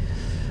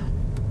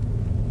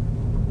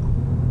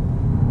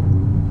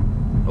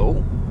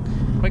 Oh,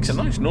 Makes a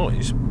nice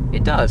noise.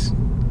 it does.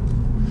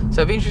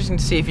 So it'll be interesting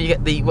to see if you get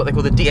what they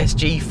call the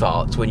DSG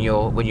farts when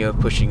you're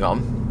pushing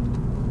on.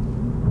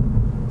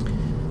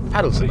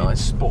 Paddles are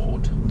nice.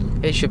 Sport.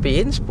 It should be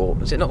in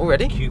sport, is it not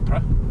already?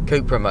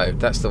 Cupra mode,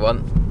 that's the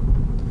one.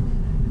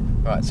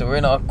 Right, so we're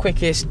in our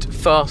quickest,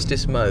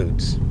 fastest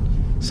modes.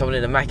 Someone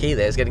in a Mach-E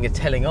there is getting a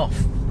telling off.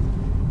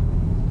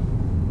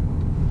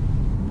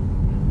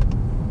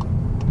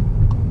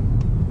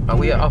 And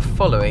we are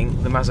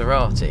following the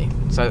Maserati.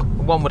 So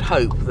one would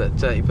hope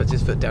that he puts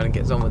his foot down and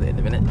gets on with it in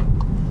a minute.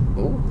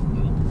 Ooh.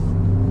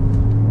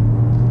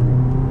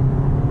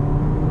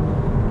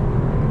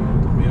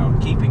 We are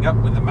keeping up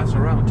with the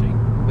Maserati.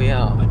 We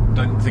are. I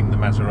don't think the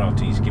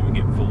Maserati is giving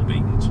it full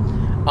beans.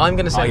 I'm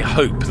going to say... I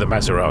hope the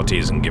Maserati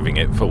isn't giving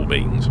it full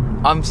beans.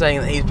 I'm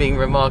saying that he's being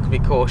remarkably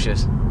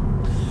cautious.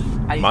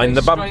 And he's Mind going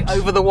the straight bumps.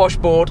 over the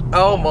washboard.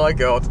 Oh my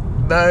god.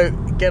 No,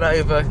 get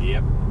over.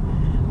 Yep.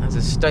 There's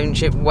a stone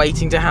chip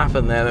waiting to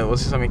happen there. There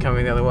was something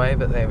coming the other way,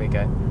 but there we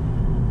go.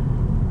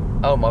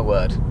 Oh my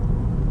word.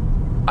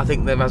 I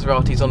think the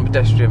Maserati's on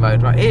pedestrian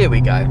mode. Right, here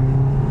we go.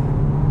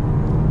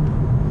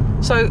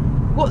 So,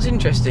 what's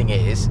interesting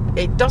is,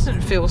 it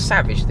doesn't feel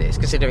savage, this,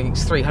 considering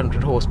it's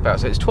 300 horsepower,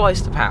 so it's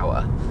twice the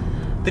power.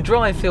 The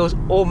drive feels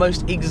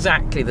almost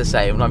exactly the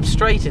same, and I'm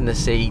straight in the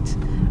seat,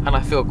 and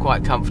I feel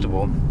quite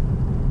comfortable.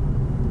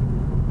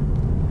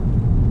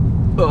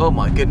 Oh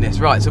my goodness,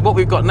 right, so what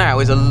we've got now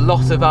is a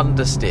lot of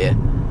understeer.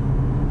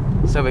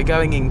 So we're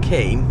going in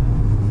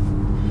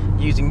keen,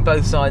 using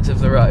both sides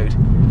of the road.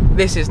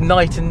 This is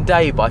night and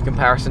day by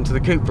comparison to the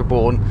Cupra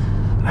Born.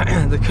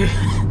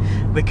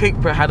 The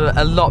Cupra had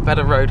a lot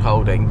better road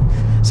holding.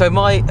 So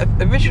my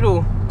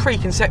original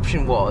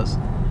preconception was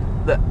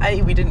that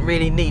A, we didn't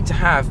really need to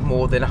have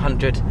more than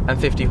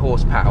 150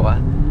 horsepower,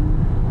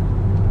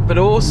 but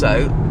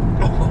also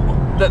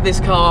that this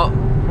car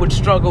would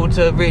struggle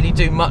to really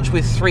do much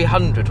with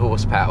 300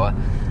 horsepower.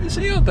 You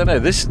see, I don't know,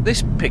 this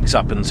picks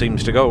up and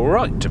seems to go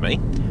alright to me.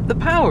 The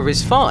power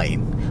is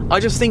fine. I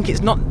just think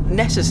it's not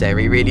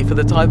necessary really for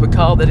the type of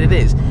car that it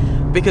is,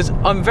 because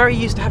I'm very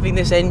used to having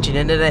this engine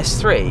in an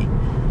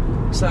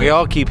S3. So We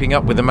are keeping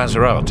up with the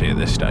Maserati at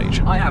this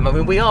stage. I am. I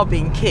mean, we are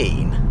being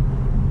keen.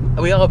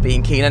 We are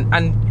being keen,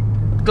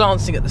 and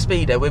glancing at the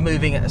speedo, we're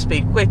moving at a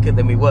speed quicker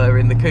than we were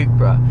in the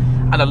Cupra,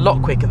 and a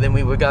lot quicker than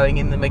we were going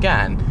in the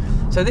Megane.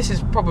 So this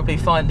is probably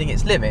finding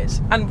its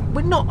limits, and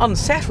we're not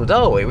unsettled,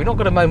 are we? We're not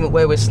got a moment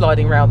where we're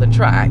sliding around the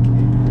track.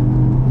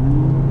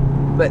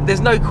 But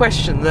there's no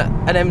question that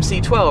an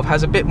MC12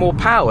 has a bit more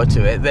power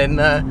to it than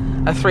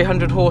a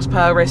 300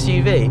 horsepower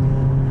SUV.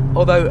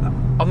 Although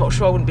I'm not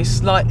sure I wouldn't be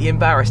slightly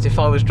embarrassed if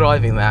I was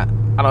driving that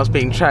and I was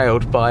being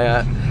trailed by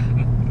a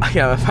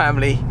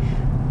family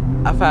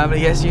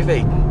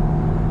SUV.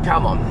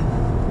 Come on.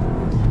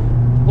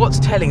 What's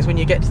telling is when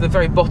you get to the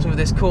very bottom of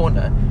this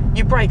corner,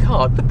 you brake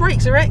hard. The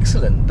brakes are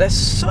excellent. They're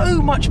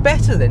so much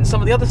better than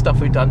some of the other stuff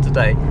we've done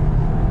today.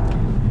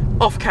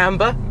 Off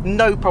camber,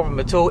 no problem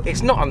at all.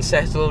 It's not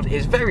unsettled.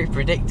 It's very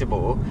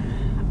predictable.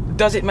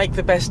 Does it make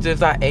the best of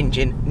that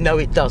engine? No,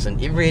 it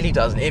doesn't. It really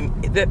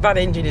doesn't. That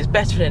engine is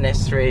better in an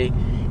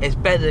S3. It's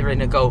better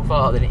in a Golf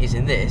R than it is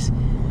in this.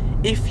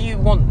 If you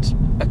want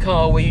a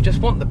car where you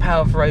just want the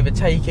power for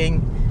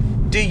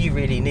overtaking, do you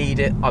really need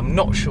it? I'm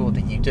not sure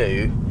that you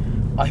do.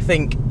 I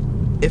think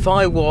if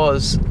I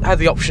had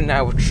the option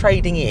now of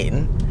trading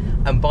in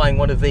and buying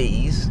one of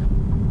these,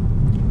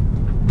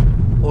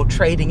 or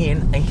trading in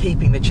and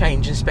keeping the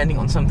change and spending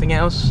on something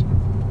else,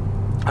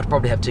 I'd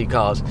probably have two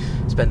cars,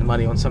 spend the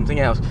money on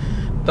something else.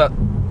 But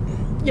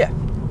yeah,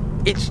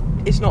 it's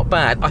not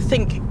bad. I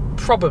think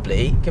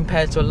probably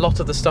compared to a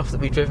lot of the stuff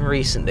that we've driven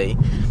recently,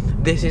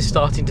 this is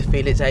starting to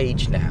feel its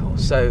age now.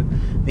 So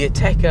the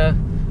Ateca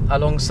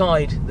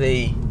alongside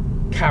the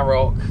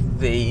Karoq,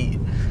 the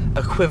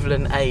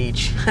equivalent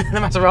age, the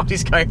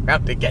Maserati's going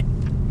round again.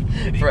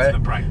 It needs the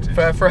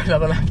practice. For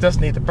another lap. Does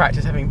need the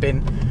practice, having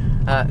been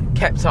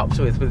kept up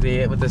with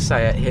the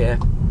Seat here.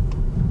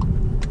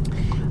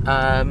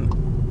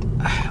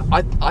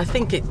 I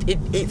think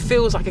it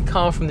feels like a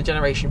car from the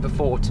generation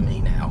before to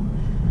me now.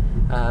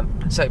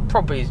 So it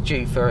probably is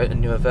due for a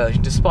newer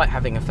version, despite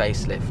having a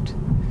facelift.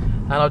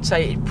 And I'd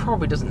say it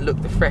probably doesn't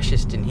look the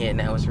freshest in here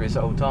now as a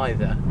result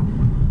either.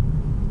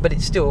 But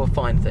it's still a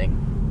fine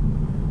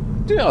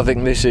thing. Yeah, I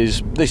think this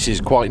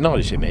is quite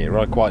nice in here.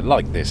 I quite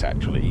like this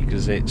actually,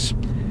 because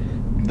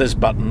there's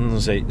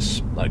buttons.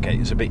 It's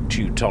a bit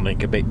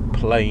Teutonic, a bit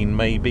plain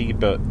maybe,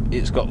 but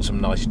it's got some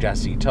nice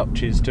jazzy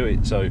touches to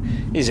it. So,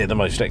 is it the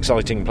most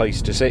exciting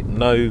place to sit?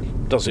 No.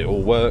 Does it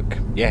all work?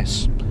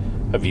 Yes.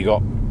 Have you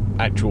got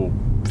actual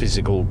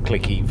physical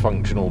clicky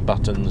functional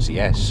buttons?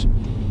 Yes.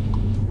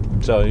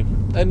 So,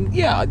 and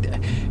yeah,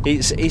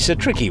 it's a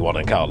tricky one,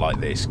 a car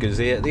like this, because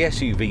the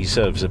SUV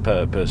serves a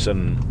purpose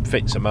and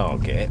fits a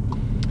market.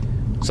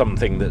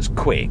 Something that's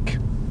quick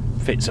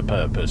fits a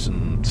purpose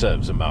and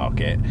serves a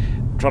market.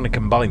 Trying to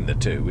combine the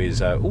two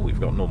is we've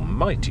got an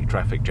almighty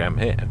traffic jam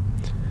here.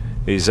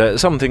 Is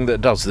something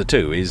that does the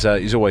two is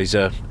always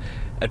a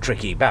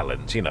tricky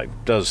balance. You know,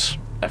 does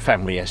a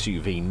family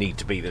SUV need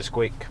to be this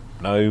quick?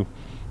 No.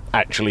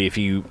 Actually, if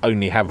you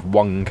only have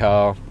one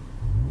car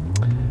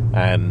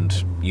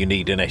and you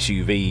need an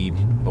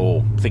SUV,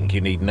 or think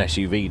you need an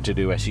SUV to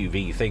do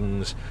SUV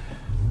things,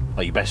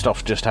 are you best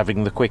off just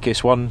having the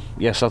quickest one?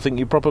 Yes, I think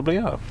you probably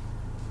are.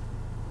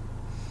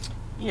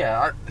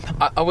 Yeah,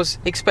 I was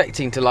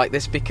expecting to like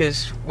this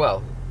because,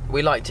 well,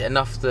 we liked it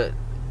enough that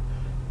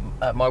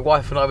my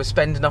wife and I would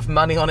spend enough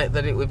money on it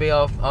that it would be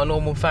our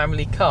normal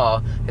family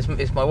car.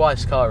 It's my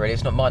wife's car, really.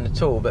 It's not mine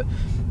at all, but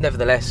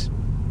nevertheless,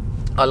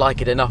 I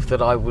like it enough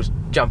that I would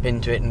jump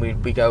into it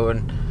and we go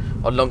on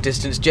long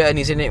distance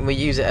journeys in it, and we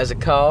use it as a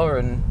car,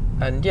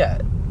 and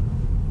yeah.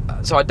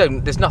 So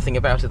there's nothing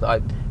about it that I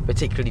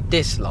particularly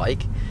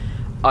dislike.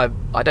 I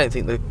don't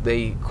think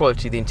the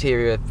quality of the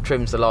interior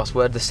trims the last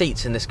word. The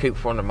seats in this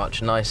Cupra one are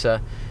much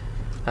nicer,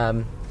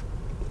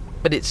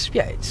 but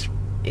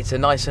it's a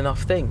nice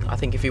enough thing. I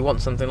think if you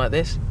want something like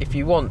this, if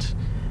you want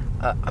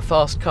a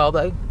fast car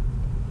though,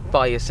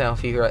 buy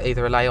yourself either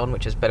a Leon,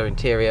 which has better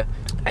interior,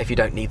 if you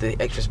don't need the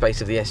extra space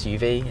of the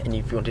SUV, and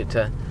if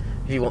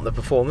you want the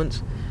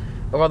performance,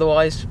 or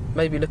otherwise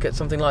maybe look at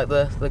something like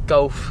the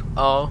Golf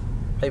R,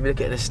 maybe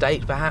look at an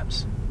Estate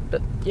perhaps.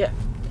 But yeah,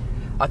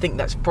 I think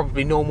that's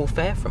probably normal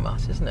fare from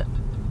us, isn't it?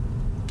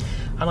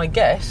 And I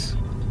guess,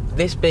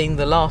 this being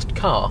the last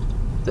car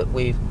that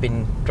we've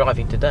been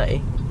driving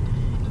today,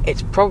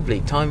 it's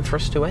probably time for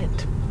us to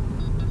end.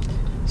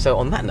 So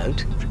on that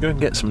note, go and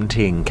get some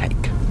tea and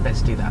cake.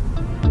 Let's do that.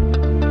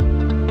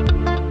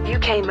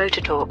 UK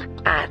Motor Talk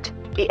at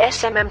the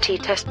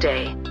SMMT Test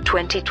Day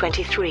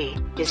 2023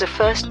 is a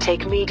First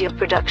Take Media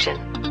production.